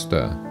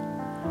pastor.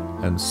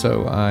 And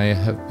so I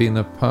have been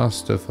a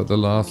pastor for the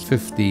last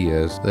 50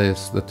 years.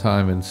 There's the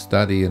time in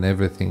study and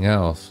everything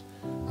else.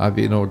 I've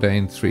been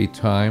ordained 3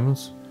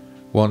 times,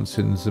 once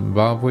in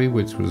Zimbabwe,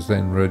 which was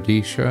then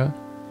Rhodesia,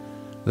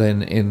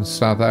 then in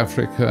South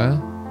Africa,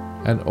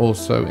 and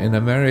also in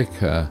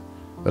America.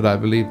 But I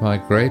believe my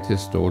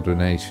greatest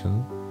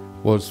ordination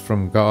was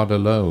from God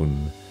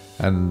alone,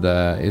 And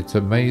it's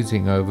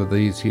amazing over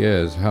these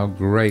years how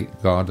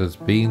great God has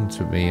been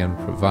to me in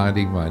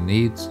providing my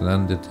needs and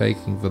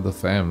undertaking for the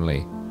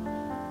family.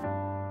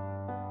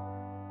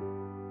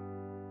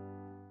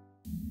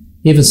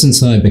 Ever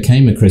since I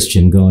became a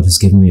Christian, God has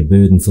given me a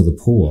burden for the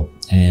poor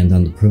and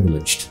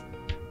underprivileged.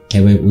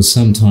 However, it was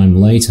some time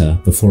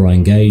later before I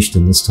engaged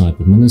in this type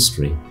of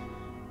ministry.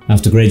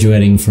 After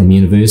graduating from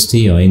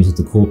university, I entered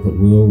the corporate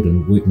world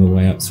and worked my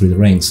way up through the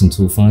ranks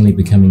until finally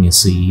becoming a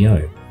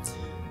CEO.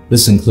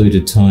 This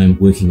included time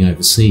working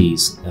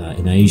overseas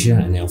in Asia,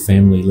 and our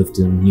family lived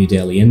in New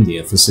Delhi,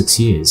 India for 6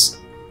 years.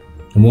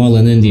 And while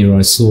in India,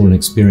 I saw and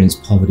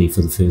experienced poverty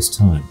for the first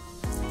time.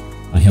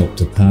 I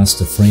helped a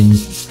pastor friend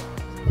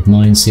of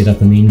mine set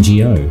up an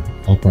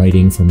NGO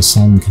operating from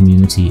Son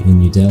community in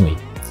New Delhi.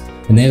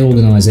 And that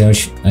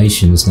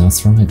organisation is now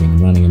thriving and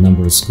running a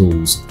number of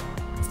schools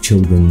of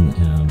children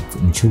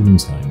in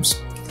children's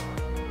homes.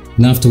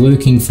 And after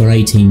working for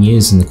 18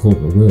 years in the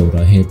corporate world,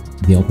 I had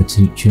the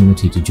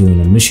opportunity to join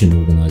a mission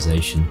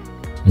organisation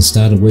and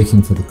started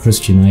working for the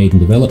Christian aid and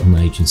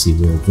development agency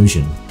World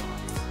Vision.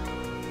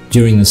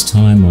 During this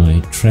time, I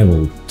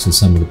travelled to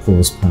some of the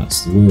poorest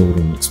parts of the world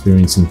and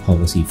experiencing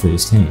poverty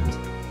firsthand.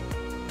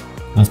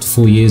 After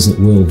 4 years at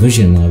World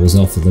Vision, I was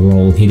offered the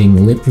role heading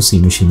the Leprosy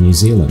Mission New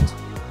Zealand.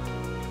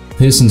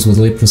 Persons with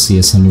leprosy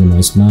are some of the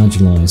most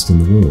marginalised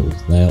in the world.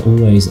 They are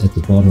always at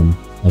the bottom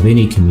of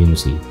any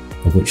community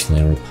of which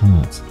they are a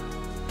part.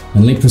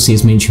 And leprosy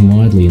is mentioned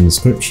widely in the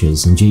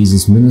scriptures, and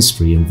Jesus'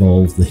 ministry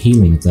involved the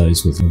healing of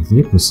those with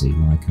leprosy,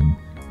 like in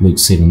Luke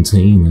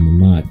 17 and in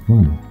Mark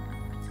 1.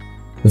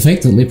 The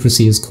fact that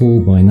leprosy is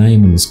called by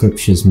name in the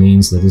scriptures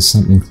means that it is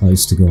something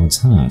close to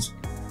God's heart.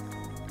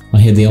 I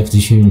had the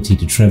opportunity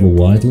to travel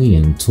widely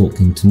and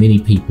talking to many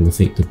people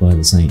affected by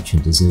this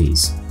ancient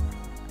disease.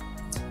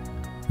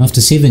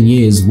 After 7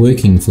 years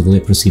working for the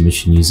Leprosy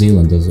Mission New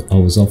Zealand, I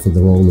was offered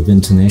the role of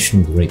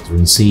International Director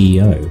and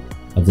CEO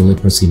of the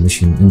Leprosy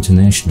Mission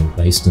International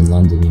based in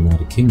London,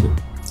 United Kingdom.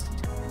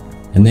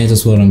 And that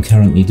is what I'm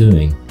currently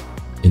doing.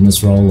 In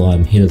this role,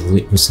 I'm head of the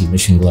Leprosy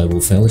Mission Global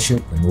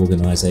Fellowship, an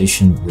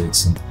organisation that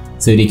works in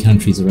 30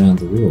 countries around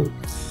the world.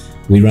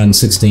 We run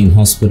 16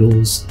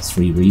 hospitals,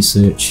 3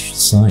 research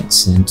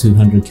sites and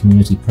 200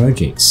 community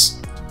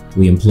projects.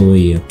 We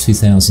employ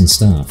 2,000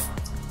 staff.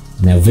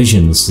 And our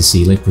vision is to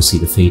see leprosy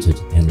defeated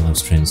and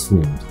lives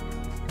transformed.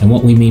 And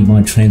what we mean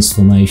by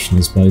transformation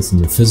is both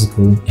in the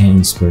physical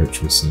and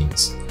spiritual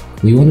sense.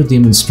 We want to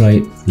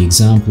demonstrate the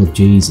example of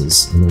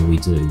Jesus in all we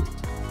do.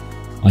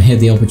 I had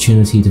the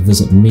opportunity to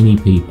visit many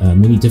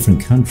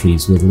different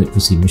countries where the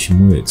Leprosy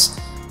Mission works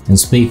and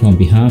speak on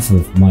behalf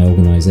of my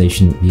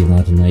organisation at the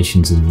United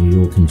Nations in New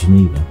York and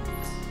Geneva.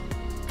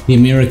 The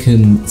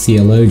American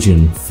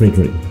theologian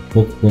Frederick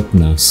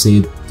Buechner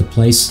said, "The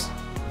place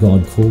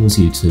God calls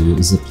you to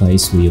is the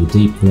place where your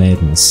deep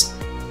gladness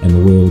and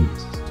the world's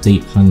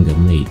deep hunger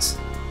meet."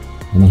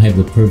 And I have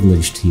the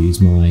privilege to use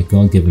my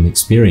God-given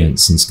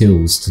experience and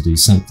skills to do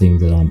something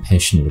that I'm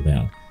passionate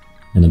about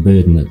and a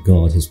burden that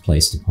God has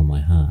placed upon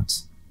my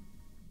heart.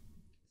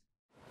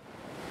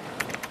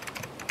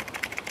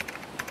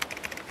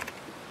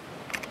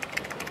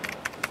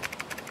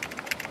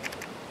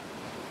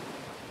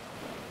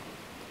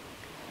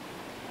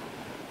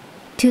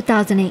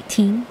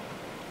 "2018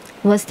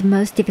 was the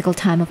most difficult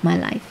time of my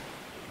life.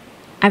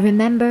 I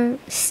remember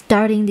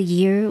starting the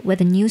year with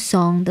a new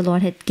song the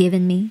Lord had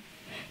given me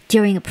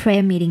during a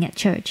prayer meeting at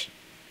church,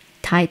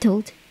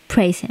 titled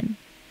Praise Him.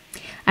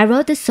 I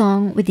wrote the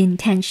song with the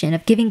intention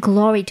of giving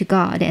glory to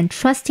God and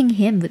trusting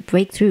Him with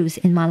breakthroughs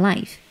in my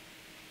life.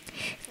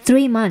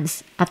 3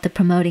 months after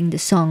promoting the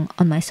song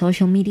on my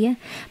social media,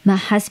 my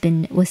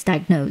husband was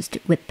diagnosed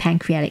with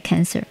pancreatic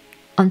cancer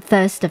on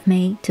 1st of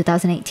May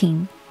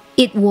 2018.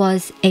 It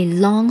was a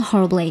long,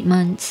 horrible 8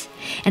 months,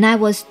 and I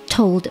was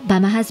told by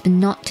my husband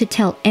not to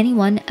tell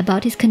anyone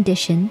about his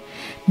condition,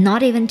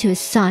 not even to his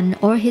son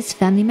or his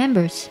family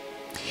members.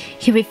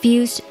 He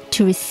refused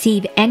to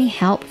receive any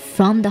help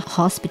from the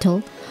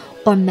hospital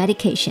or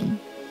medication.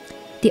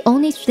 The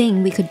only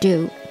thing we could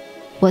do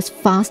was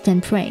fast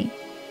and pray,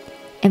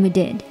 and we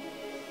did.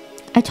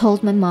 I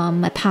told my mom,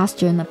 my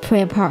pastor, and my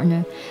prayer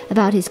partner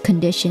about his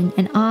condition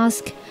and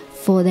asked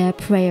for their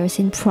prayers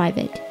in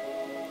private.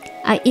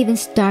 I even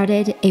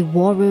started a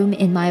war room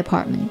in my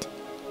apartment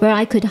where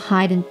I could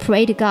hide and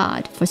pray to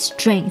God for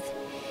strength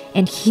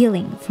and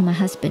healing for my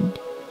husband.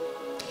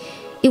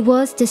 It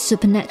was the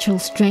supernatural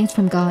strength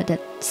from God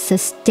that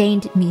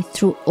sustained me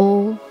through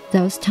all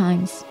those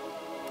times.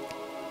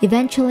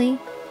 Eventually,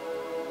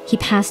 he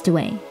passed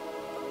away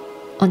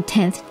on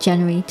 10th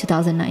January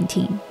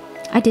 2019.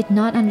 I did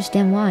not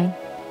understand why,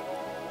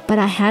 but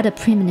I had a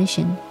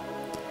premonition.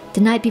 The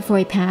night before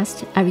he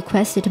passed, I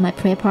requested my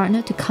prayer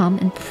partner to come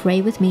and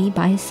pray with me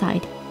by his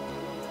side.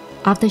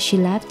 After she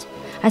left,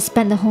 I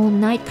spent the whole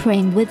night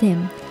praying with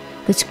him,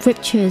 with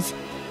scriptures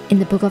in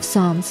the book of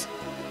Psalms.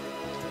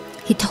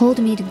 He told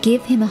me to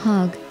give him a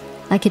hug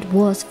like it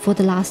was for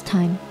the last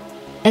time.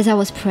 As I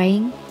was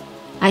praying,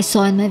 I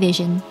saw in my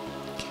vision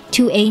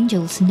 2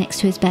 angels next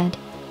to his bed,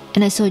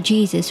 and I saw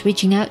Jesus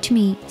reaching out to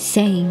me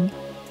saying,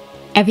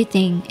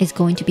 Everything is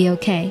going to be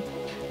okay.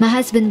 My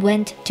husband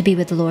went to be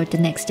with the Lord the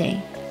next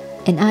day,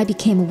 and I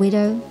became a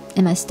widow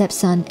and my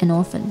stepson an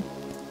orphan.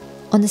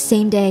 On the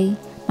same day,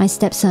 my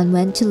stepson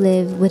went to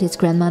live with his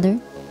grandmother,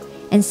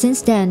 and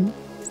since then,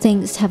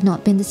 things have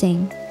not been the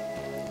same.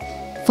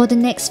 For the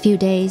next few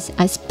days,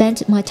 I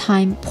spent my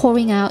time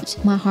pouring out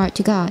my heart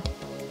to God.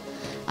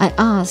 I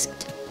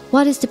asked,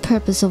 what is the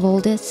purpose of all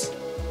this?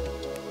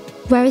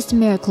 Where is the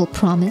miracle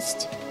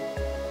promised?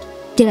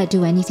 Did I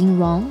do anything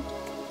wrong?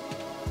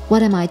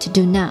 What am I to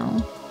do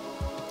now?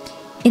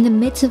 In the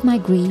midst of my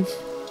grief,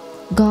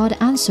 God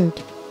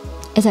answered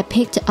as I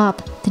picked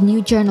up the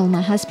new journal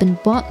my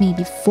husband bought me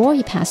before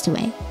he passed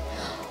away.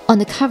 On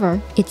the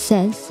cover, it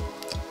says,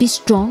 "Be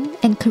strong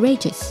and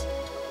courageous.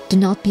 Do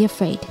not be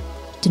afraid.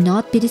 Do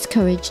not be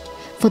discouraged,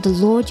 for the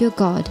Lord your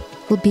God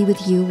will be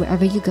with you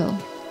wherever you go."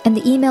 And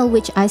the email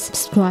which I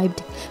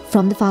subscribed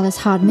from the Father's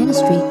Heart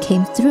Ministry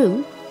came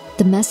through.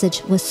 The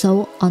message was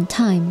so on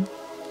time.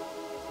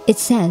 It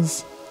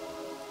says,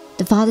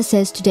 "The Father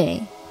says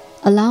today,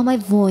 allow my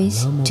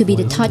voice to be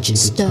the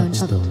touchstone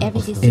of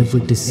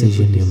every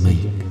decision you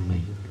make.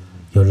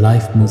 Your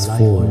life moves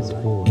forward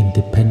in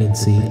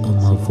dependency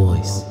on my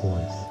voice.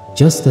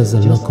 Just as a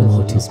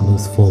locomotive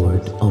moves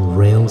forward on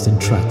rails and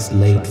tracks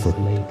laid for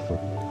it.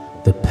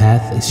 The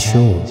path is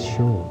sure,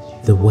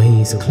 the way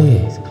is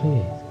clear.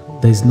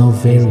 There is no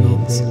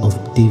variance of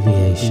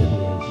deviation.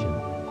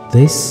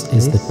 This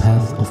is the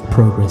path of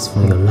progress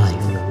for your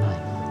life,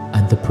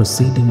 and the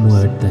proceeding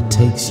word that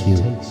takes you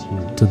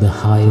to the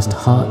highest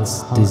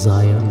heart's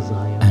desire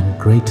and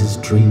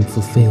greatest dream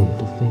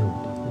fulfilled.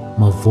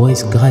 My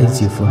voice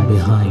guides you from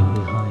behind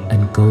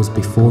and goes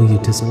before you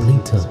to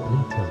splinter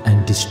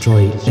and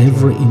destroy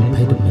every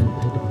impediment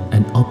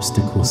and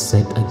obstacle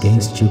set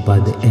against you by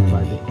the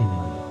enemy.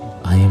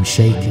 I am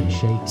shaken,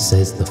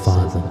 says the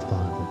Father,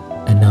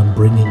 and I'm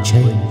bringing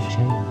change,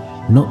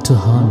 not to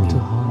harm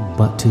you,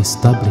 but to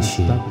establish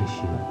you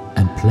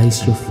and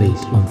place your feet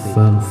on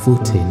firm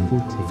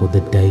footing for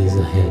the days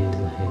ahead."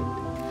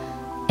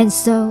 And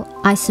so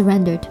I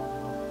surrendered.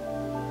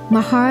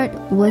 My heart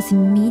was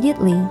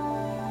immediately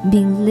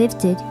being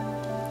lifted.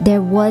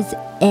 There was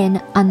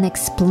an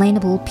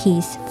unexplainable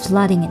peace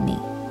flooding in me,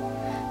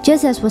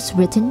 just as was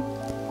written,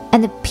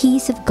 "And the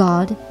peace of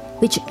God,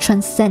 which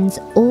transcends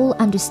all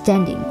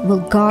understanding, will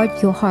guard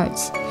your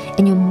hearts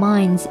and your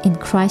minds in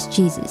Christ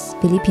Jesus."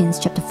 Philippians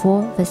chapter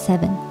 4, verse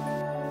 7.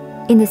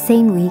 In the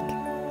same week,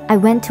 I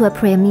went to a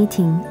prayer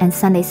meeting and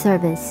Sunday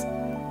service,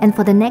 and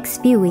for the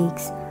next few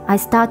weeks, I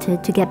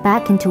started to get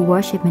back into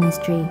worship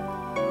ministry.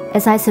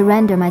 As I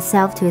surrender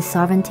myself to His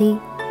sovereignty,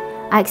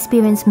 I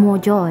experienced more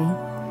joy.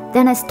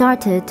 Then I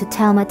started to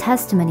tell my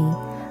testimony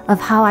of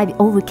how I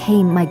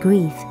overcame my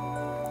grief.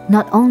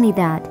 Not only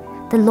that,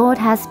 the Lord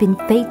has been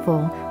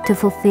faithful to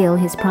fulfill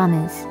His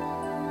promise.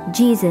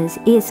 Jesus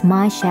is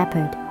my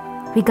shepherd.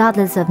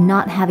 Regardless of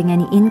not having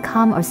any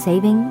income or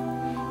saving,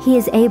 He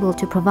is able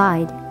to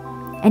provide.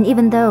 And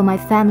even though my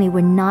family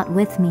were not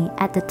with me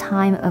at the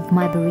time of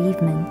my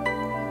bereavement,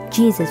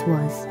 Jesus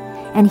was,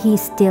 and He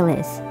still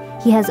is.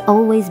 He has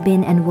always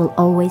been and will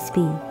always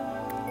be.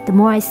 The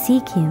more I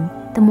seek Him,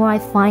 the more I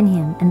find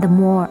Him, and the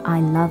more I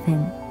love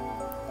Him.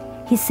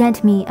 He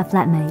sent me a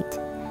flatmate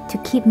to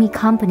keep me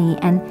company,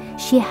 and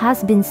she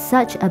has been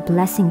such a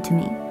blessing to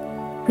me.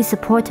 We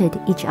supported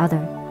each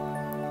other.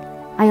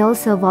 I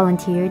also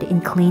volunteered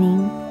in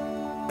cleaning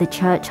the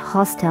church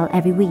hostel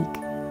every week.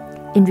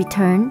 In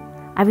return,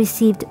 I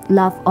received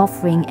love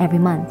offering every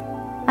month.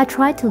 I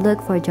tried to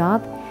look for a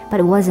job, but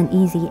it wasn't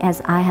easy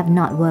as I have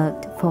not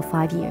worked for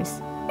 5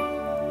 years.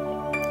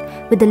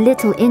 With the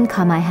little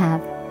income I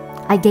have,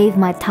 I gave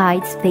my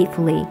tithes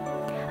faithfully.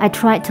 I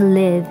tried to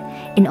live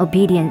in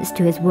obedience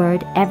to His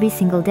word every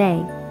single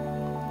day.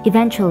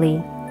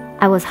 Eventually,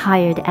 I was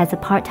hired as a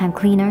part-time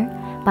cleaner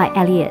by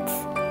Elliot's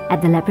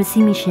at the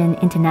Leprosy Mission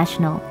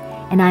International,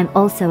 and I'm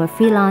also a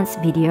freelance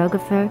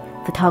videographer,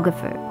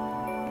 photographer.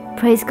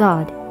 Praise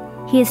God,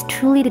 He is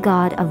truly the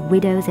God of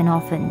widows and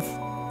orphans.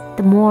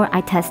 The more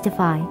I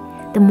testify,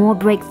 the more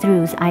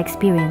breakthroughs I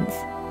experience.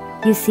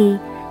 You see,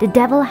 the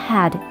devil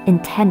had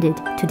intended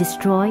to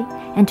destroy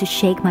and to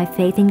shake my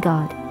faith in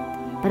God,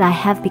 but I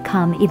have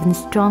become even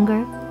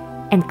stronger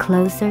and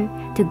closer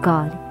to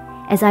God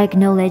as I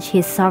acknowledge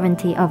His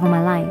sovereignty over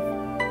my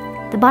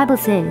life. The Bible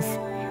says,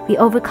 we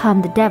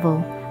overcome the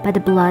devil by the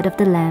blood of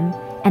the Lamb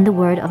and the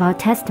word of our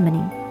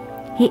testimony.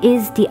 He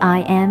is the I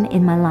am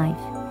in my life.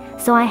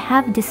 So I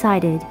have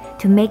decided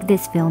to make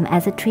this film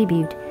as a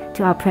tribute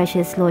to our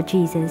precious Lord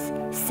Jesus,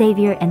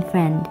 Savior and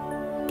friend,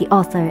 the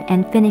author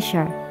and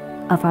finisher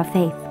of our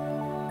faith.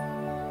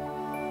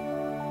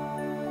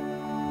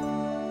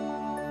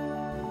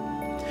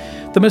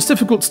 The most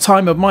difficult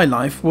time of my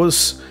life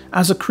was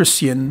as a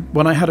Christian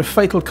when I had a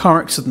fatal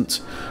car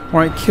accident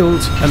where I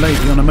killed a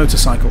lady on a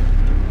motorcycle.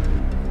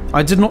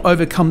 I did not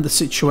overcome the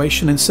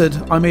situation.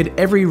 Instead, I made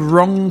every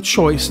wrong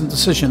choice and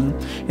decision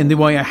in the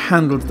way I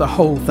handled the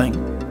whole thing.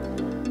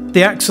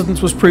 The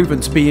accident was proven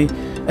to be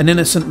an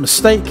innocent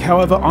mistake.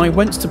 However, I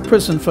went to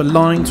prison for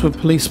lying to a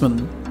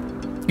policeman.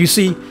 You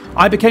see,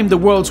 I became the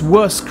world's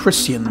worst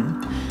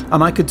Christian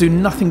and I could do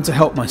nothing to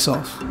help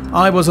myself.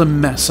 I was a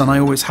mess, and I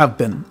always have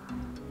been.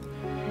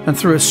 And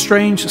through a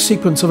strange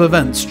sequence of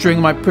events during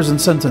my prison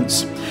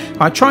sentence,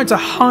 I tried to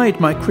hide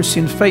my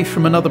Christian faith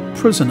from another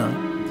prisoner,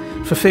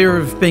 for fear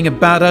of being a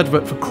bad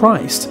advert for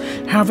Christ.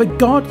 However,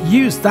 God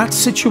used that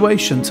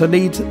situation to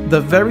lead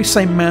the very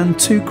same man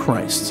to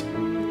Christ.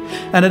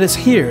 And it is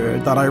here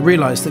that I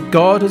realized that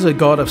God is a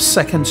God of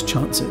second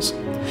chances,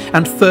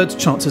 and third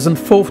chances, and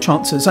fourth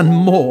chances, and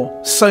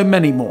more, so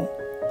many more.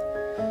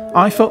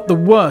 I felt the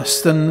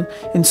worst, and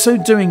in so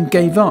doing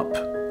gave up,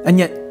 and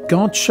yet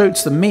God showed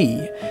to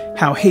me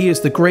how He is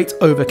the great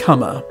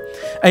overcomer,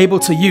 able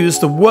to use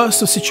the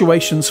worst of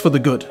situations for the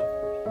good.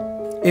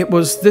 It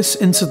was this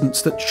incident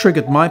that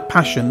triggered my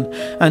passion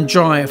and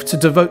drive to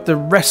devote the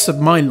rest of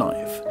my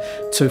life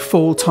to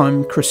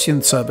full-time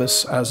Christian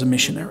service as a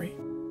missionary.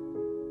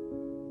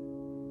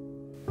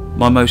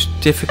 My most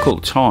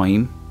difficult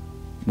time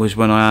was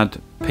when I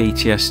had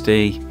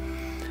PTSD,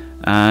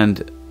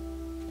 and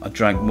I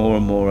drank more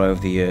and more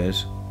over the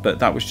years, but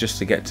that was just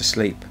to get to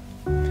sleep.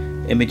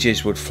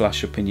 Images would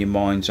flash up in your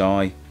mind's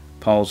eye,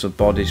 piles of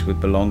bodies with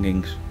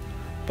belongings,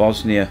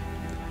 Bosnia,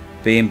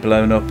 being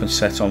blown up and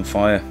set on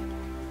fire,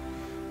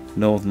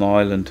 Northern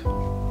Ireland,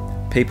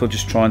 people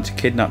just trying to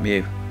kidnap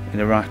you in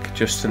Iraq,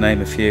 just to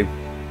name a few.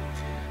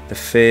 The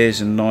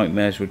fears and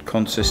nightmares would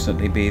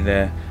consistently be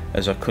there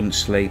as I couldn't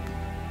sleep.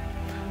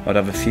 I'd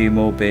have a few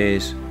more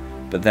beers,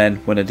 but then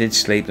when I did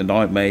sleep, the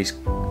nightmares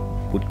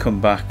would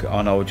come back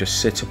and I would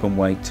just sit up and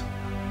wait.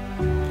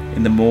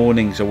 In the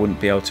mornings I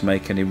wouldn't be able to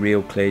make any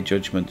real clear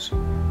judgments.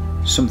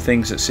 Some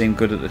things that seemed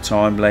good at the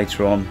time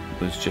later on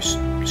was just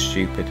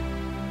stupid.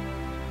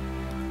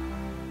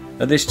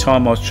 At this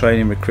time I was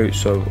training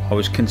recruits, so I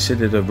was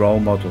considered a role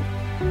model.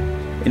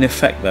 In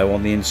effect though,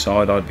 on the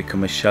inside I'd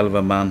become a shell of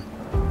a man.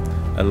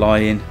 A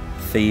lying,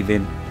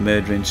 thieving,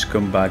 murdering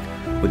scumbag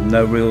with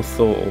no real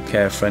thought or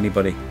care for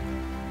anybody.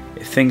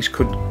 If things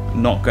could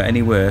not get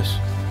any worse,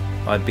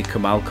 I'd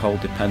become alcohol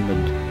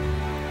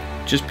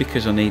dependent, just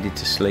because I needed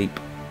to sleep.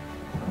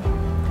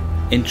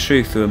 In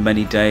truth, there were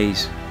many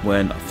days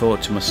when I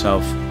thought to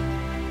myself,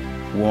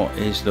 what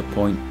is the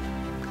point?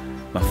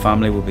 My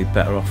family will be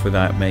better off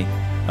without me,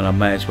 and I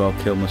may as well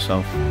kill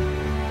myself.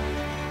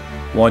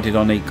 Why did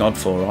I need God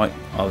for, right?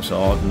 I was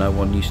hard, no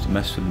one used to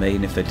mess with me,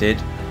 and if they did,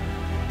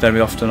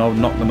 very often I would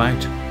knock them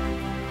out.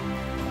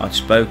 I'd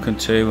spoken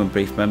to and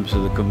briefed members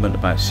of the government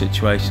about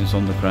situations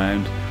on the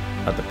ground,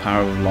 had the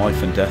power of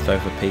life and death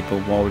over people.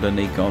 Why would I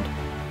need God?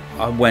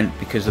 I went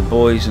because the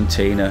boys and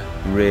Tina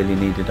really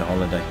needed a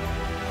holiday.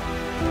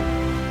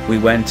 We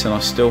went and I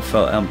still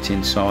felt empty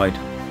inside.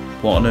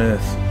 What on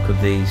earth could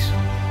these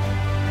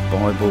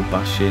Bible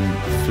bashing,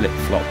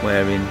 flip-flop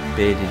wearing,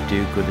 bearded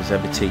do-gooders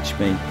ever teach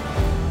me?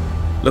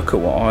 Look at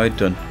what I'd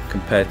done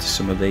compared to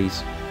some of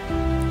these.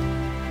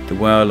 The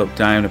way I looked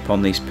down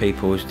upon these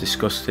people was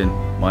disgusting.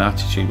 My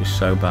attitude was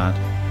so bad.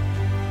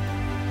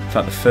 In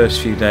fact, the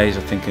first few days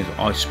I think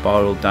I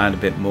spiralled down a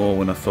bit more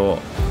when I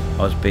thought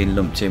I was being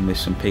lumped in with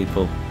some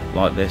people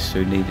like this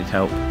who needed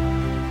help.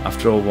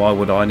 After all, why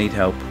would I need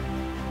help,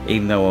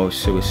 even though I was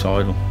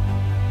suicidal?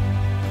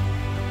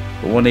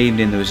 But one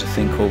evening there was a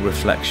thing called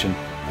reflection,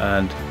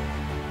 and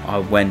I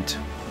went,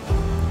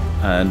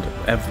 and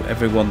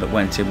everyone that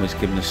went in was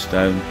given a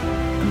stone,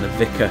 and the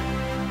vicar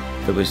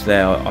that was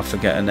there, I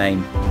forget her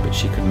name, but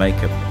she could make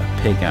a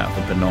pig out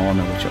of a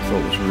banana, which I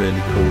thought was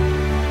really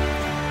cool.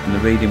 And the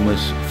reading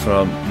was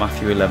from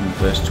Matthew 11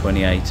 verse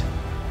 28.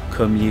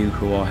 Come you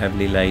who are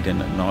heavily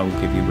laden, and I will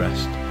give you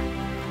rest.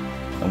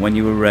 And when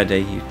you were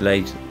ready, you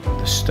laid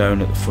the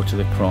stone at the foot of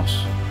the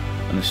cross,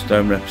 and the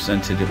stone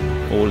represented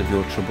all of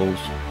your troubles.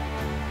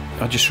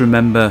 I just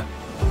remember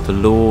the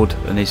Lord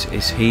and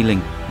his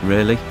healing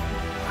really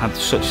had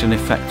such an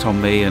effect on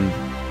me, and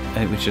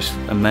it was just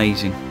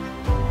amazing.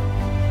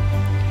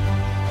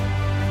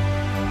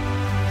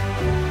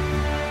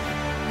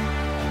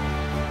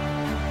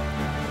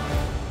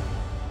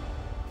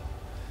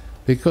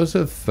 Because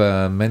of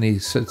many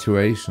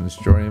situations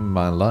during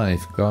my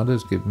life, God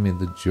has given me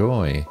the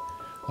joy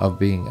of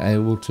being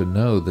able to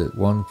know that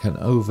one can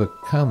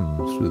overcome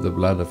through the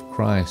blood of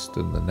Christ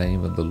in the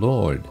name of the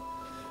Lord.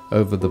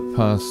 Over the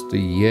past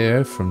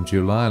year, from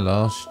July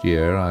last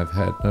year, I've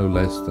had no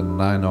less than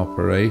 9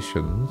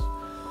 operations.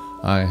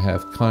 I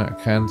have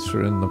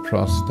cancer in the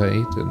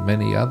prostate and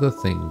many other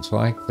things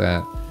like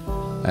that.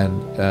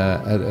 And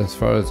as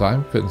far as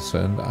I'm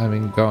concerned, I'm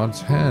in God's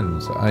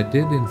hands. I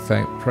did in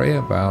fact pray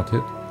about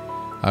it.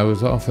 I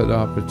was offered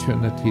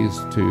opportunities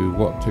to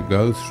what to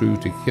go through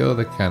to cure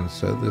the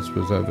cancer. This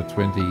was over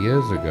 20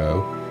 years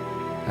ago.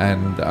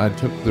 And I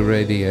took the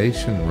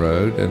radiation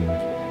road, and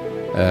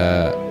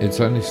it's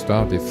only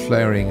started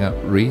flaring up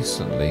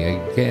recently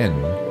again.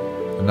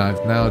 And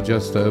I've now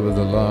just over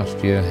the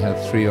last year had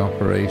 3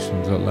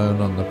 operations alone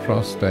on the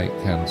prostate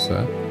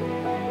cancer,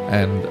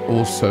 and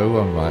also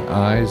on my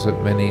eyes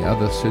and many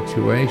other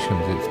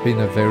situations. It's been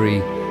a very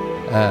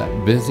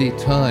busy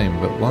time,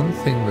 but one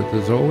thing that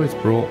has always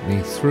brought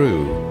me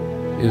through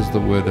is the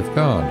Word of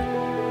God.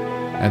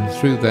 And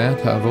through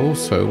that I've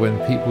also, when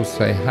people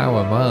say, how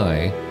am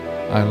I?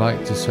 I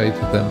like to say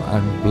to them,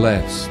 I'm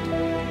blessed,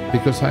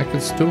 because I can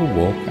still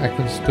walk, I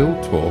can still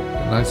talk,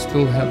 and I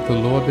still have the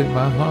Lord in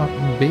my heart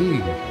and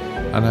being.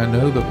 And I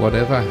know that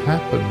whatever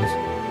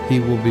happens, He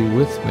will be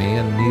with me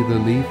and neither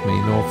leave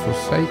me nor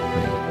forsake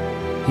me.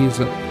 He's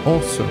an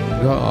awesome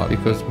God,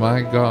 because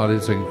my God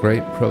is a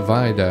great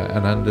provider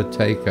and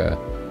undertaker,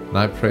 and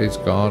I praise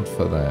God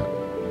for that.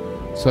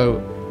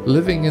 So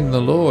living in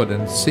the Lord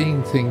and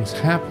seeing things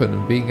happen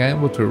and being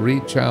able to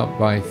reach out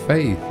by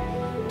faith,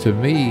 to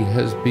me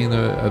has been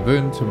a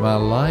boon to my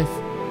life.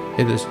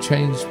 It has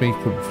changed me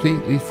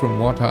completely from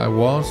what I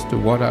was to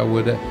what I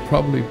would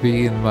probably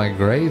be in my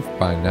grave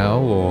by now,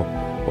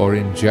 or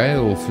in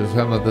jail for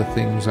some of the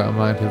things I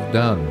might have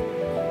done.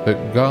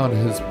 But God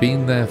has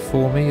been there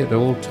for me at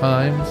all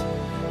times.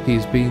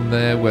 He's been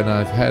there when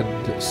I've had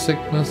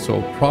sickness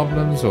or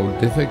problems or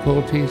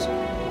difficulties.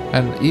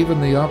 And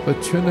even the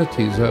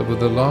opportunities over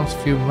the last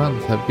few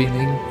months have been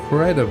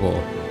incredible,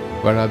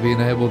 where I've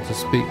been able to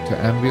speak to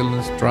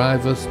ambulance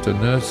drivers, to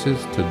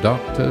nurses, to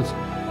doctors,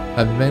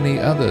 and many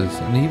others.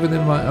 And even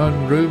in my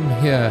own room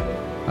here,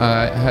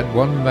 I had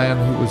one man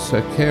who was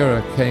a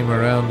carer came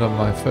around on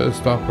my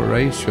first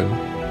operation,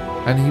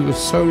 and he was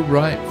so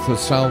ripe for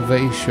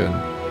salvation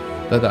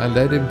that I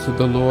led him to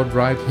the Lord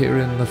right here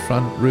in the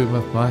front room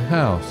of my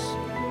house.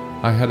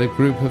 I had a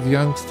group of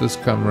youngsters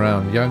come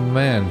around, young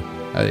men,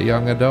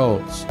 young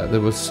adults. There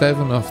were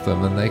 7 of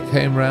them, and they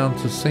came round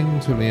to sing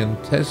to me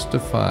and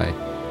testify.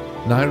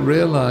 And I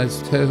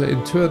realized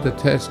in 2 of the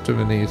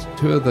testimonies,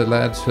 2 of the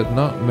lads had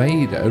not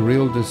made a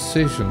real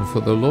decision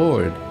for the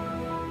Lord.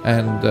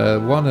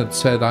 And one had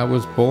said, I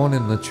was born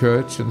in the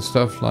church and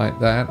stuff like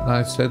that. And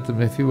I said to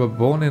him, if you were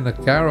born in a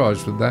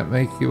garage, would that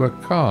make you a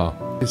car?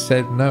 He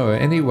said no.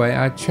 Anyway,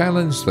 I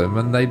challenged them,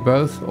 and they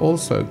both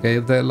also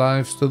gave their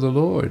lives to the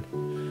Lord.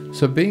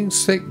 So being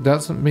sick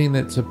doesn't mean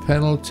it's a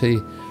penalty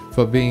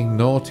for being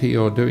naughty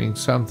or doing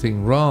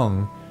something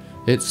wrong.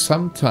 It's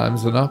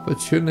sometimes an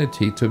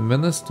opportunity to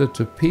minister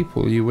to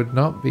people you would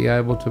not be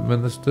able to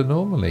minister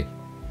normally,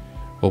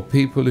 or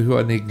people who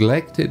are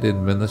neglected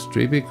in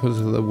ministry because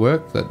of the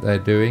work that they're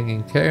doing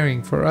in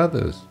caring for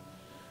others.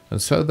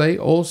 And so they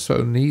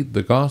also need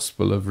the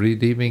gospel of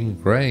redeeming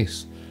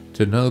grace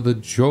to know the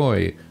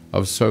joy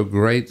of so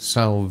great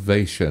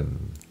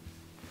salvation.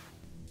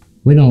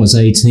 When I was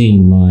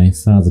 18, my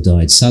father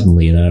died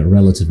suddenly at a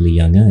relatively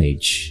young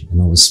age,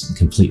 and I was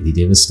completely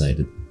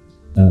devastated.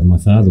 My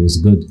father was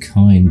a good,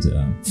 kind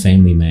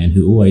family man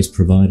who always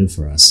provided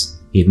for us.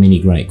 He had many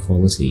great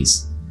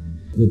qualities.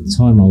 At the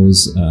time I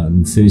was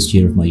in the first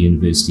year of my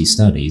university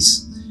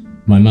studies,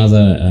 my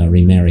mother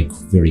remarried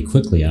very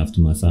quickly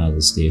after my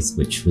father's death,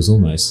 which was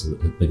almost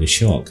a bigger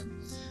shock.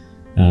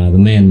 The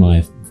man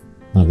my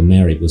mother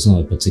married was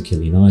not a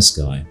particularly nice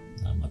guy.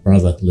 My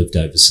brother lived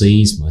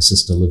overseas, my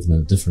sister lived in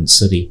a different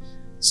city,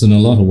 so in a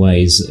lot of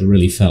ways it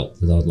really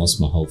felt that I'd lost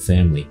my whole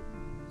family.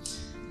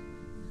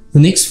 The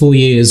next 4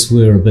 years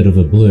were a bit of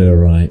a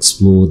blur. I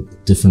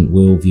explored different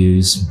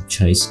worldviews,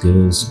 chased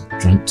girls,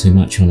 drank too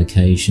much on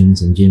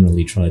occasions, and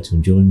generally tried to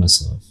enjoy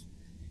myself.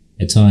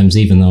 At times,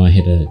 even though I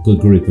had a good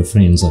group of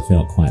friends, I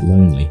felt quite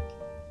lonely.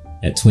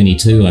 At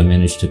 22, I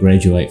managed to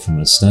graduate from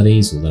my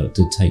studies, although it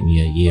did take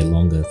me a year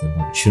longer than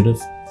what it should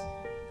have.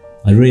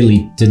 I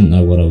really didn't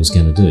know what I was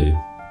going to do.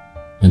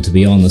 And to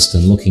be honest,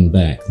 and looking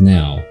back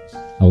now,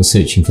 I was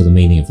searching for the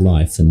meaning of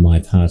life and my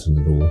part in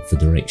it all, for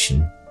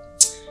direction.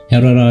 How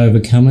did I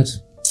overcome it?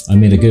 I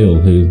met a girl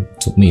who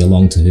took me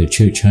along to her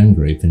church home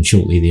group, and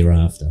shortly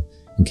thereafter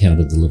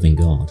encountered the living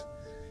God.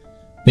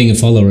 Being a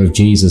follower of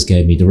Jesus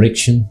gave me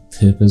direction,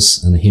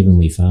 purpose, and a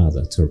heavenly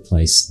Father to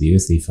replace the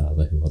earthly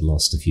father who I'd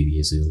lost a few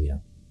years earlier.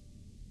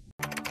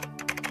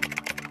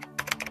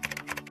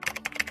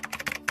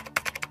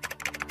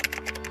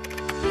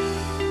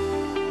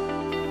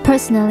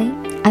 Personally,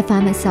 I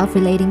find myself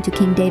relating to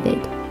King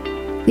David.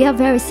 We are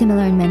very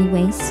similar in many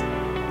ways.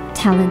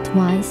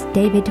 Talent-wise,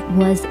 David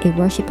was a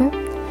worshipper,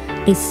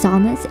 a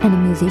psalmist, and a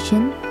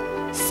musician.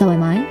 So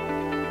am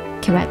I.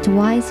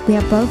 Character-wise, we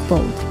are both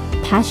bold,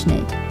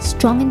 passionate,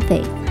 strong in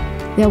faith.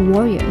 We are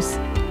warriors,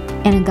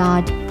 and a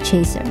God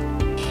chaser.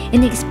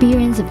 In the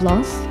experience of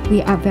loss,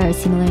 we are very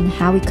similar in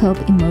how we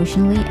cope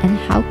emotionally and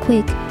how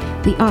quick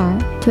we are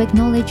to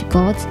acknowledge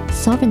God's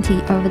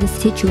sovereignty over the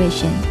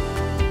situation.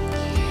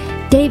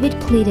 David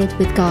pleaded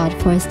with God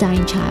for his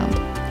dying child.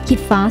 He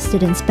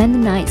fasted and spent the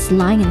nights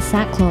lying in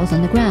sackcloth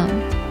on the ground.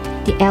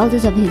 The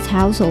elders of his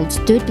household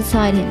stood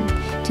beside him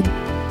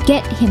to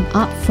get him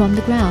up from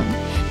the ground,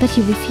 but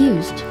he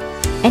refused,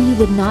 and he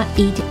would not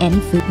eat any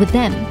food with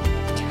them.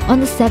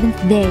 On the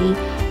 7th day,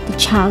 the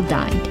child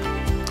died.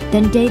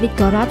 Then David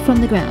got up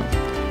from the ground.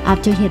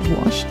 After he had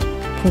washed,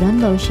 put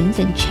on lotions,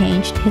 and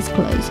changed his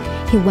clothes,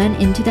 he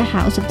went into the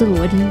house of the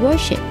Lord and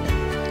worshipped.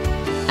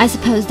 I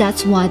suppose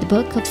that's why the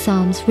book of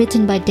Psalms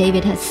written by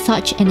David has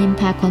such an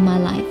impact on my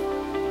life,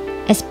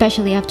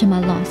 especially after my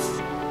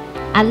loss.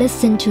 I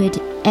listened to it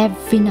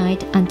every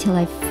night until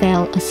I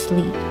fell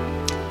asleep.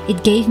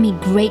 It gave me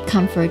great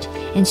comfort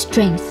and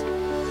strength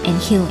and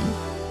healing.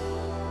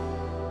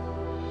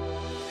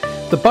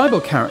 The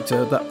Bible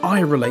character that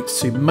I relate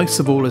to most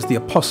of all is the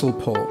Apostle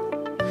Paul.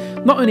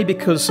 Not only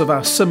because of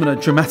our similar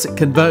dramatic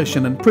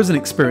conversion and prison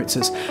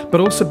experiences,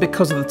 but also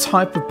because of the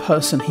type of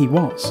person he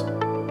was.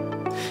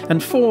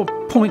 And 4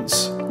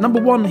 points. Number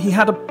 1, he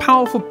had a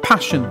powerful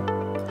passion.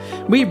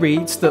 We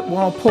read that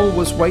while Paul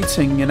was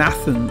waiting in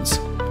Athens,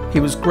 he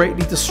was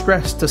greatly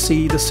distressed to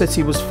see the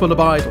city was full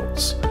of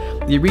idols.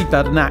 You read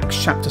that in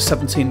Acts chapter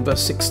 17,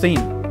 verse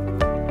 16.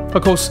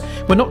 Of course,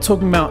 we're not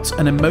talking about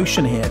an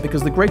emotion here,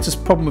 because the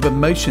greatest problem with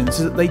emotions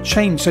is that they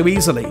change so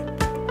easily.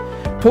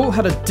 Paul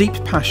had a deep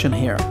passion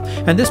here,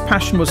 and this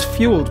passion was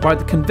fueled by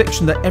the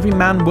conviction that every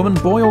man, woman,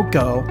 boy or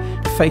girl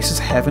faces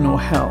heaven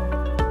or hell.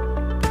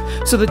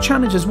 So the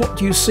challenge is, what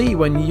do you see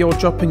when you're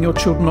dropping your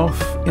children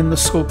off in the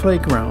school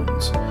playground,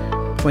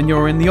 when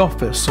you're in the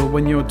office, or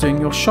when you're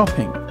doing your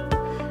shopping?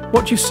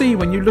 What do you see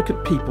when you look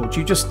at people? Do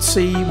you just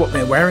see what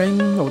they're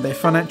wearing or their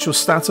financial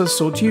status,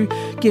 or do you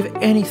give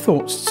any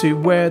thoughts to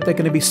where they're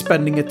going to be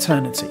spending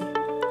eternity?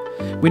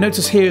 We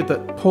notice here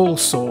that Paul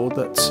saw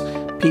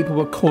that people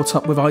were caught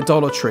up with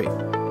idolatry.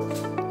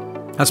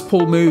 As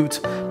Paul moved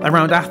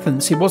around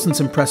Athens, he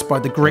wasn't impressed by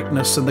the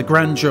greatness and the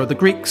grandeur of the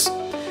Greeks.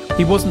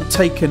 He wasn't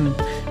taken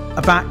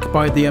aback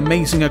by the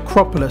amazing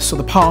Acropolis or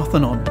the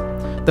Parthenon,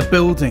 the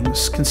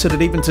buildings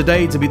considered even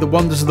today to be the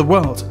wonders of the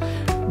world.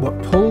 What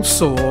Paul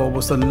saw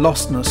was the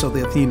lostness of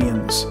the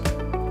Athenians.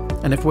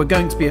 And if we're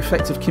going to be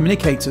effective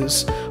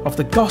communicators of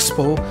the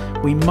gospel,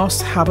 we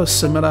must have a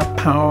similar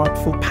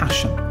powerful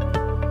passion.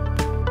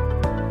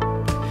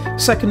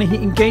 Secondly, he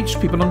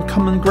engaged people on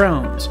common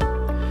ground.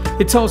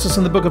 It tells us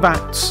in the book of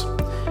Acts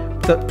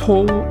that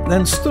Paul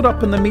then stood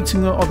up in the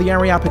meeting of the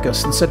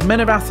Areopagus and said,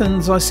 "Men of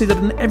Athens, I see that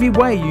in every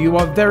way you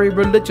are very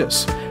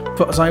religious.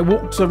 For as I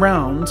walked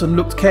around and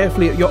looked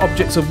carefully at your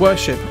objects of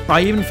worship,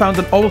 I even found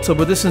an altar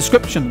with this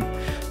inscription,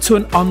 'To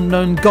an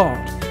unknown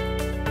God.'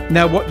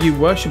 Now what you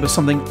worship as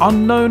something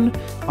unknown,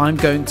 I'm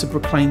going to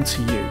proclaim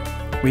to you."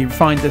 We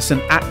find this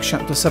in Acts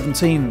chapter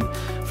 17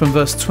 from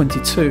verse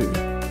 22.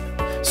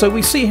 So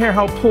we see here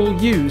how Paul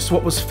used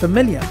what was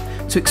familiar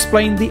to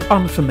explain the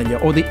unfamiliar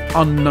or the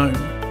unknown.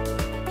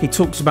 He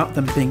talks about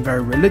them being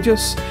very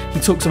religious,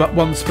 he talks about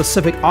one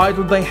specific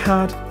idol they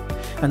had,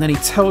 and then he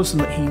tells them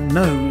that he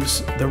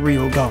knows the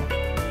real God.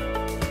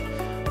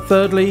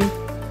 Thirdly,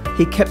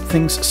 he kept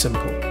things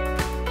simple.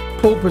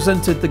 Paul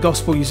presented the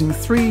gospel using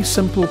 3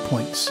 simple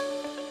points.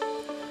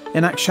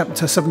 In Acts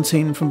chapter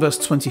 17 from verse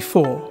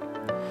 24,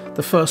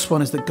 the first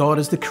one is that God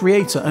is the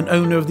creator and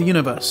owner of the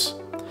universe.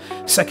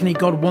 Secondly,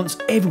 God wants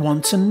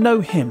everyone to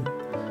know him.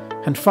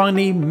 And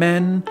finally,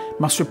 men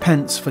must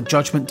repent, for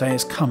judgment day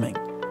is coming.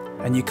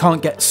 And you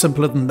can't get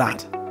simpler than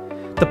that.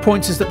 The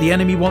point is that the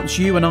enemy wants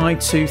you and I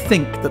to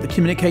think that the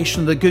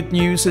communication of the good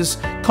news is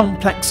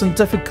complex and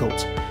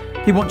difficult.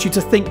 He wants you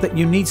to think that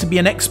you need to be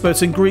an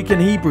expert in Greek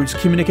and Hebrew to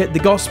communicate the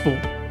gospel.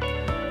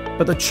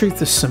 But the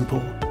truth is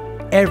simple.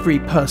 Every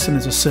person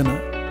is a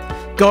sinner.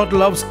 God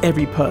loves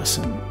every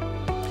person.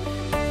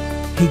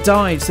 He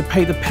died to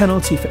pay the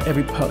penalty for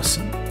every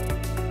person.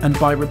 And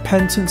by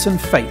repentance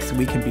and faith,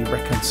 we can be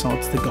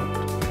reconciled to God.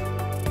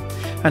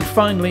 And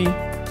finally,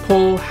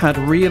 Paul had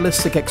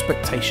realistic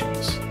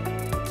expectations.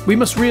 We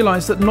must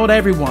realize that not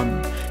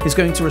everyone is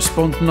going to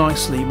respond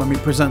nicely when we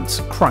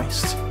present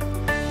Christ,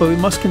 but we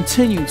must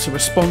continue to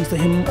respond to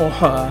him or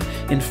her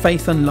in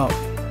faith and love.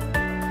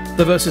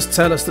 The verses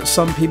tell us that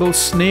some people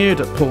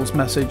sneered at Paul's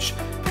message,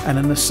 and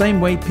in the same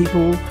way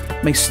people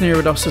may sneer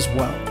at us as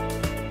well.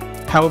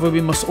 However,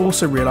 we must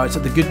also realize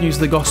that the good news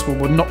of the gospel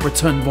will not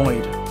return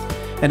void,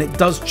 and it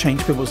does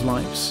change people's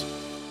lives.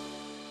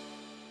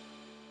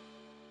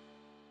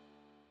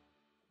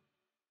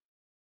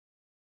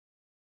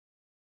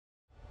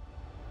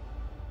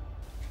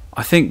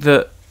 I think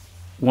that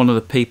one of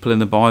the people in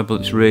the Bible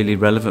that's really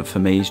relevant for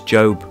me is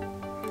Job.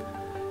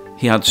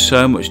 He had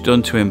so much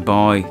done to him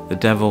by the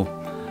devil,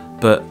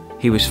 but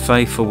he was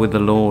faithful with the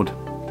Lord.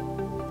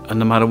 And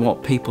no matter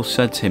what people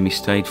said to him, he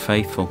stayed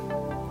faithful.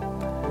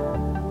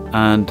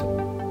 And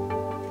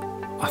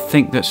I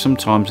think that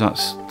sometimes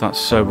that's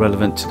so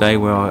relevant today,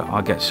 where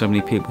I get so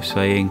many people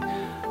saying,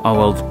 "Oh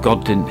well,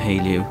 God didn't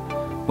heal you."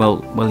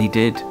 Well, he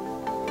did.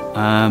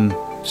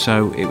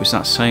 So it was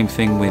that same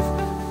thing with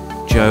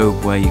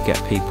Job, where you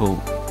get people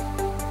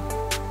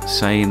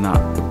saying that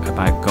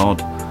about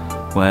God,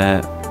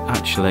 where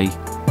actually,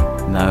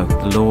 no,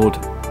 the Lord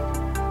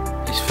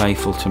is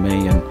faithful to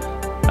me,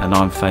 and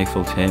I'm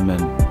faithful to him,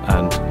 and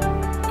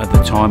at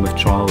the time of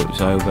trial it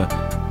was over,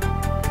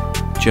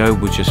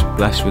 Job was just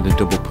blessed with a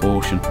double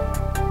portion.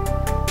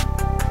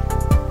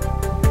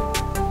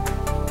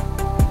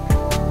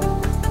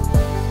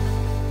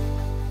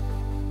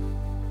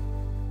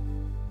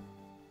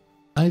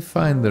 I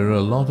find there are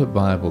a lot of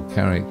Bible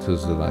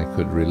characters that I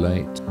could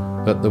relate,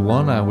 but the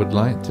one I would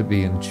like to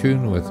be in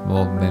tune with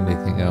more than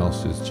anything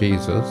else is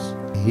Jesus.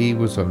 He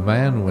was a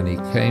man when he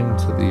came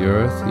to the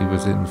earth. He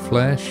was in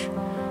flesh,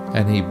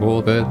 and he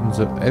bore burdens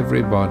of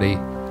everybody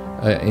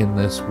in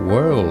this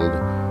world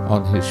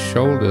on his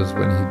shoulders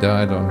when he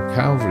died on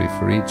Calvary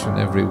for each and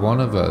every one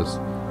of us.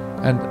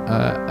 And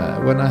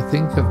when I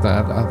think of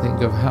that, I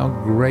think of how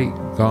great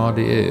God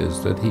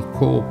is, that he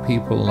called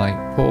people like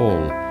Paul,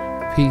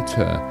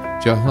 Peter,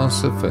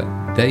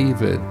 Jehoshaphat,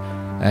 David,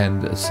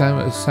 and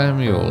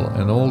Samuel,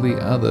 and all the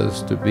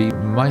others to be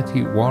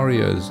mighty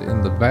warriors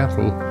in the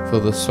battle for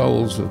the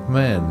souls of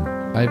men.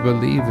 I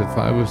believe if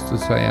I was to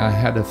say I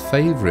had a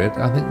favorite,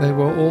 I think they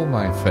were all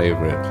my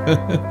favorite.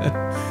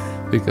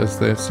 Because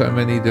there's so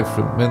many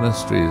different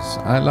ministries.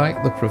 I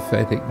like the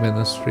prophetic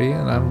ministry,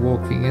 and I'm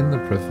walking in the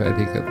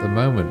prophetic at the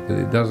moment, but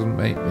it doesn't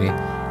make me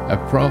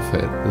a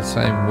prophet the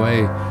same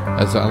way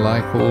as I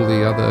like all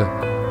the other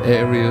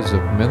areas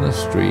of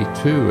ministry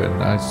too,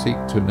 and I seek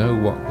to know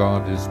what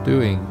God is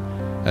doing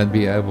and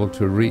be able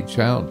to reach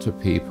out to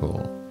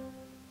people.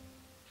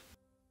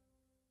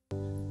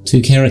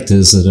 Two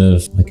characters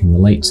that I can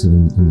relate to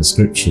in the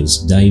scriptures,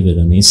 David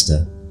and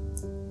Esther.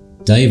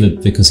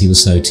 David, because he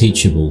was so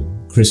teachable.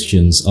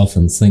 Christians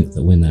often think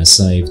that when they're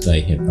saved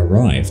they have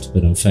arrived,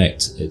 but in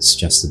fact it's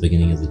just the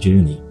beginning of the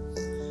journey.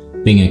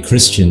 Being a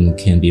Christian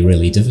can be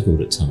really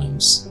difficult at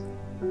times.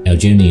 Our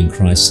journey in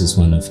Christ is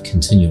one of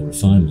continual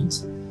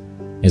refinement.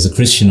 As a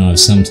Christian, I've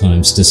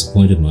sometimes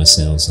disappointed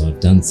myself, so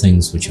I've done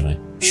things which I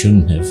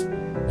shouldn't have,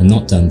 and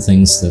not done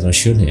things that I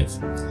should have.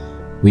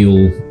 We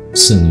all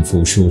sin and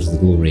fall short of the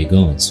glory of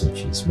God,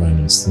 which is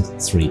Romans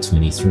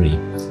 3:23.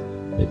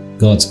 But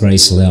God's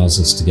grace allows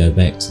us to go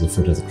back to the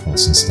foot of the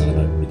cross and start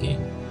over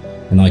again.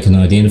 And I can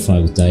identify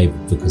with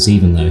David because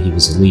even though he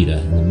was a leader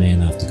and a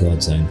man after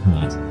God's own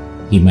heart,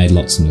 he made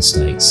lots of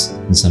mistakes,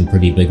 and some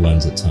pretty big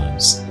ones at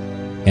times.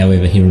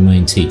 However, he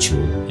remained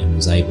teachable and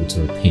was able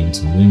to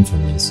repent and learn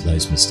from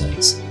those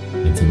mistakes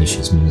and finish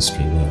his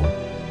ministry well.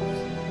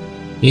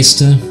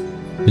 Esther,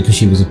 because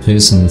she was a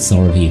person in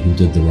authority who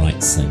did the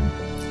right thing.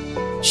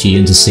 She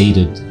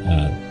interceded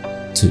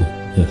to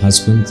her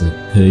husband, the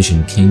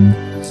Persian king,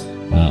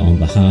 on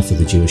behalf of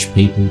the Jewish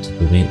people to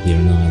prevent their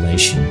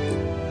annihilation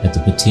at the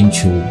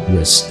potential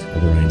risk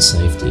of her own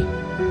safety.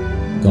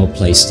 God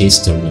placed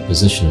Esther in a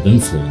position of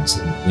influence,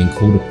 and when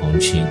called upon,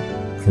 she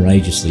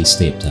courageously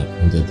stepped up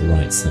and did the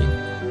right thing,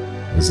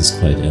 as is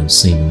quote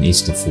seen in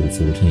Esther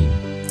 4:14.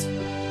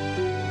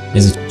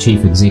 As a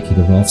chief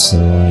executive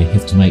officer, I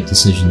have to make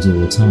decisions all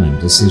the time,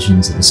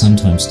 decisions that are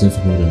sometimes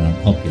difficult and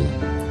unpopular,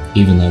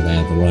 even though they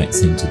are the right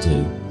thing to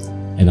do.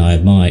 And I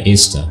admire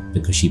Esther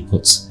because she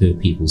puts her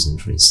people's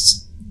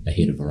interests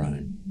ahead of her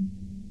own.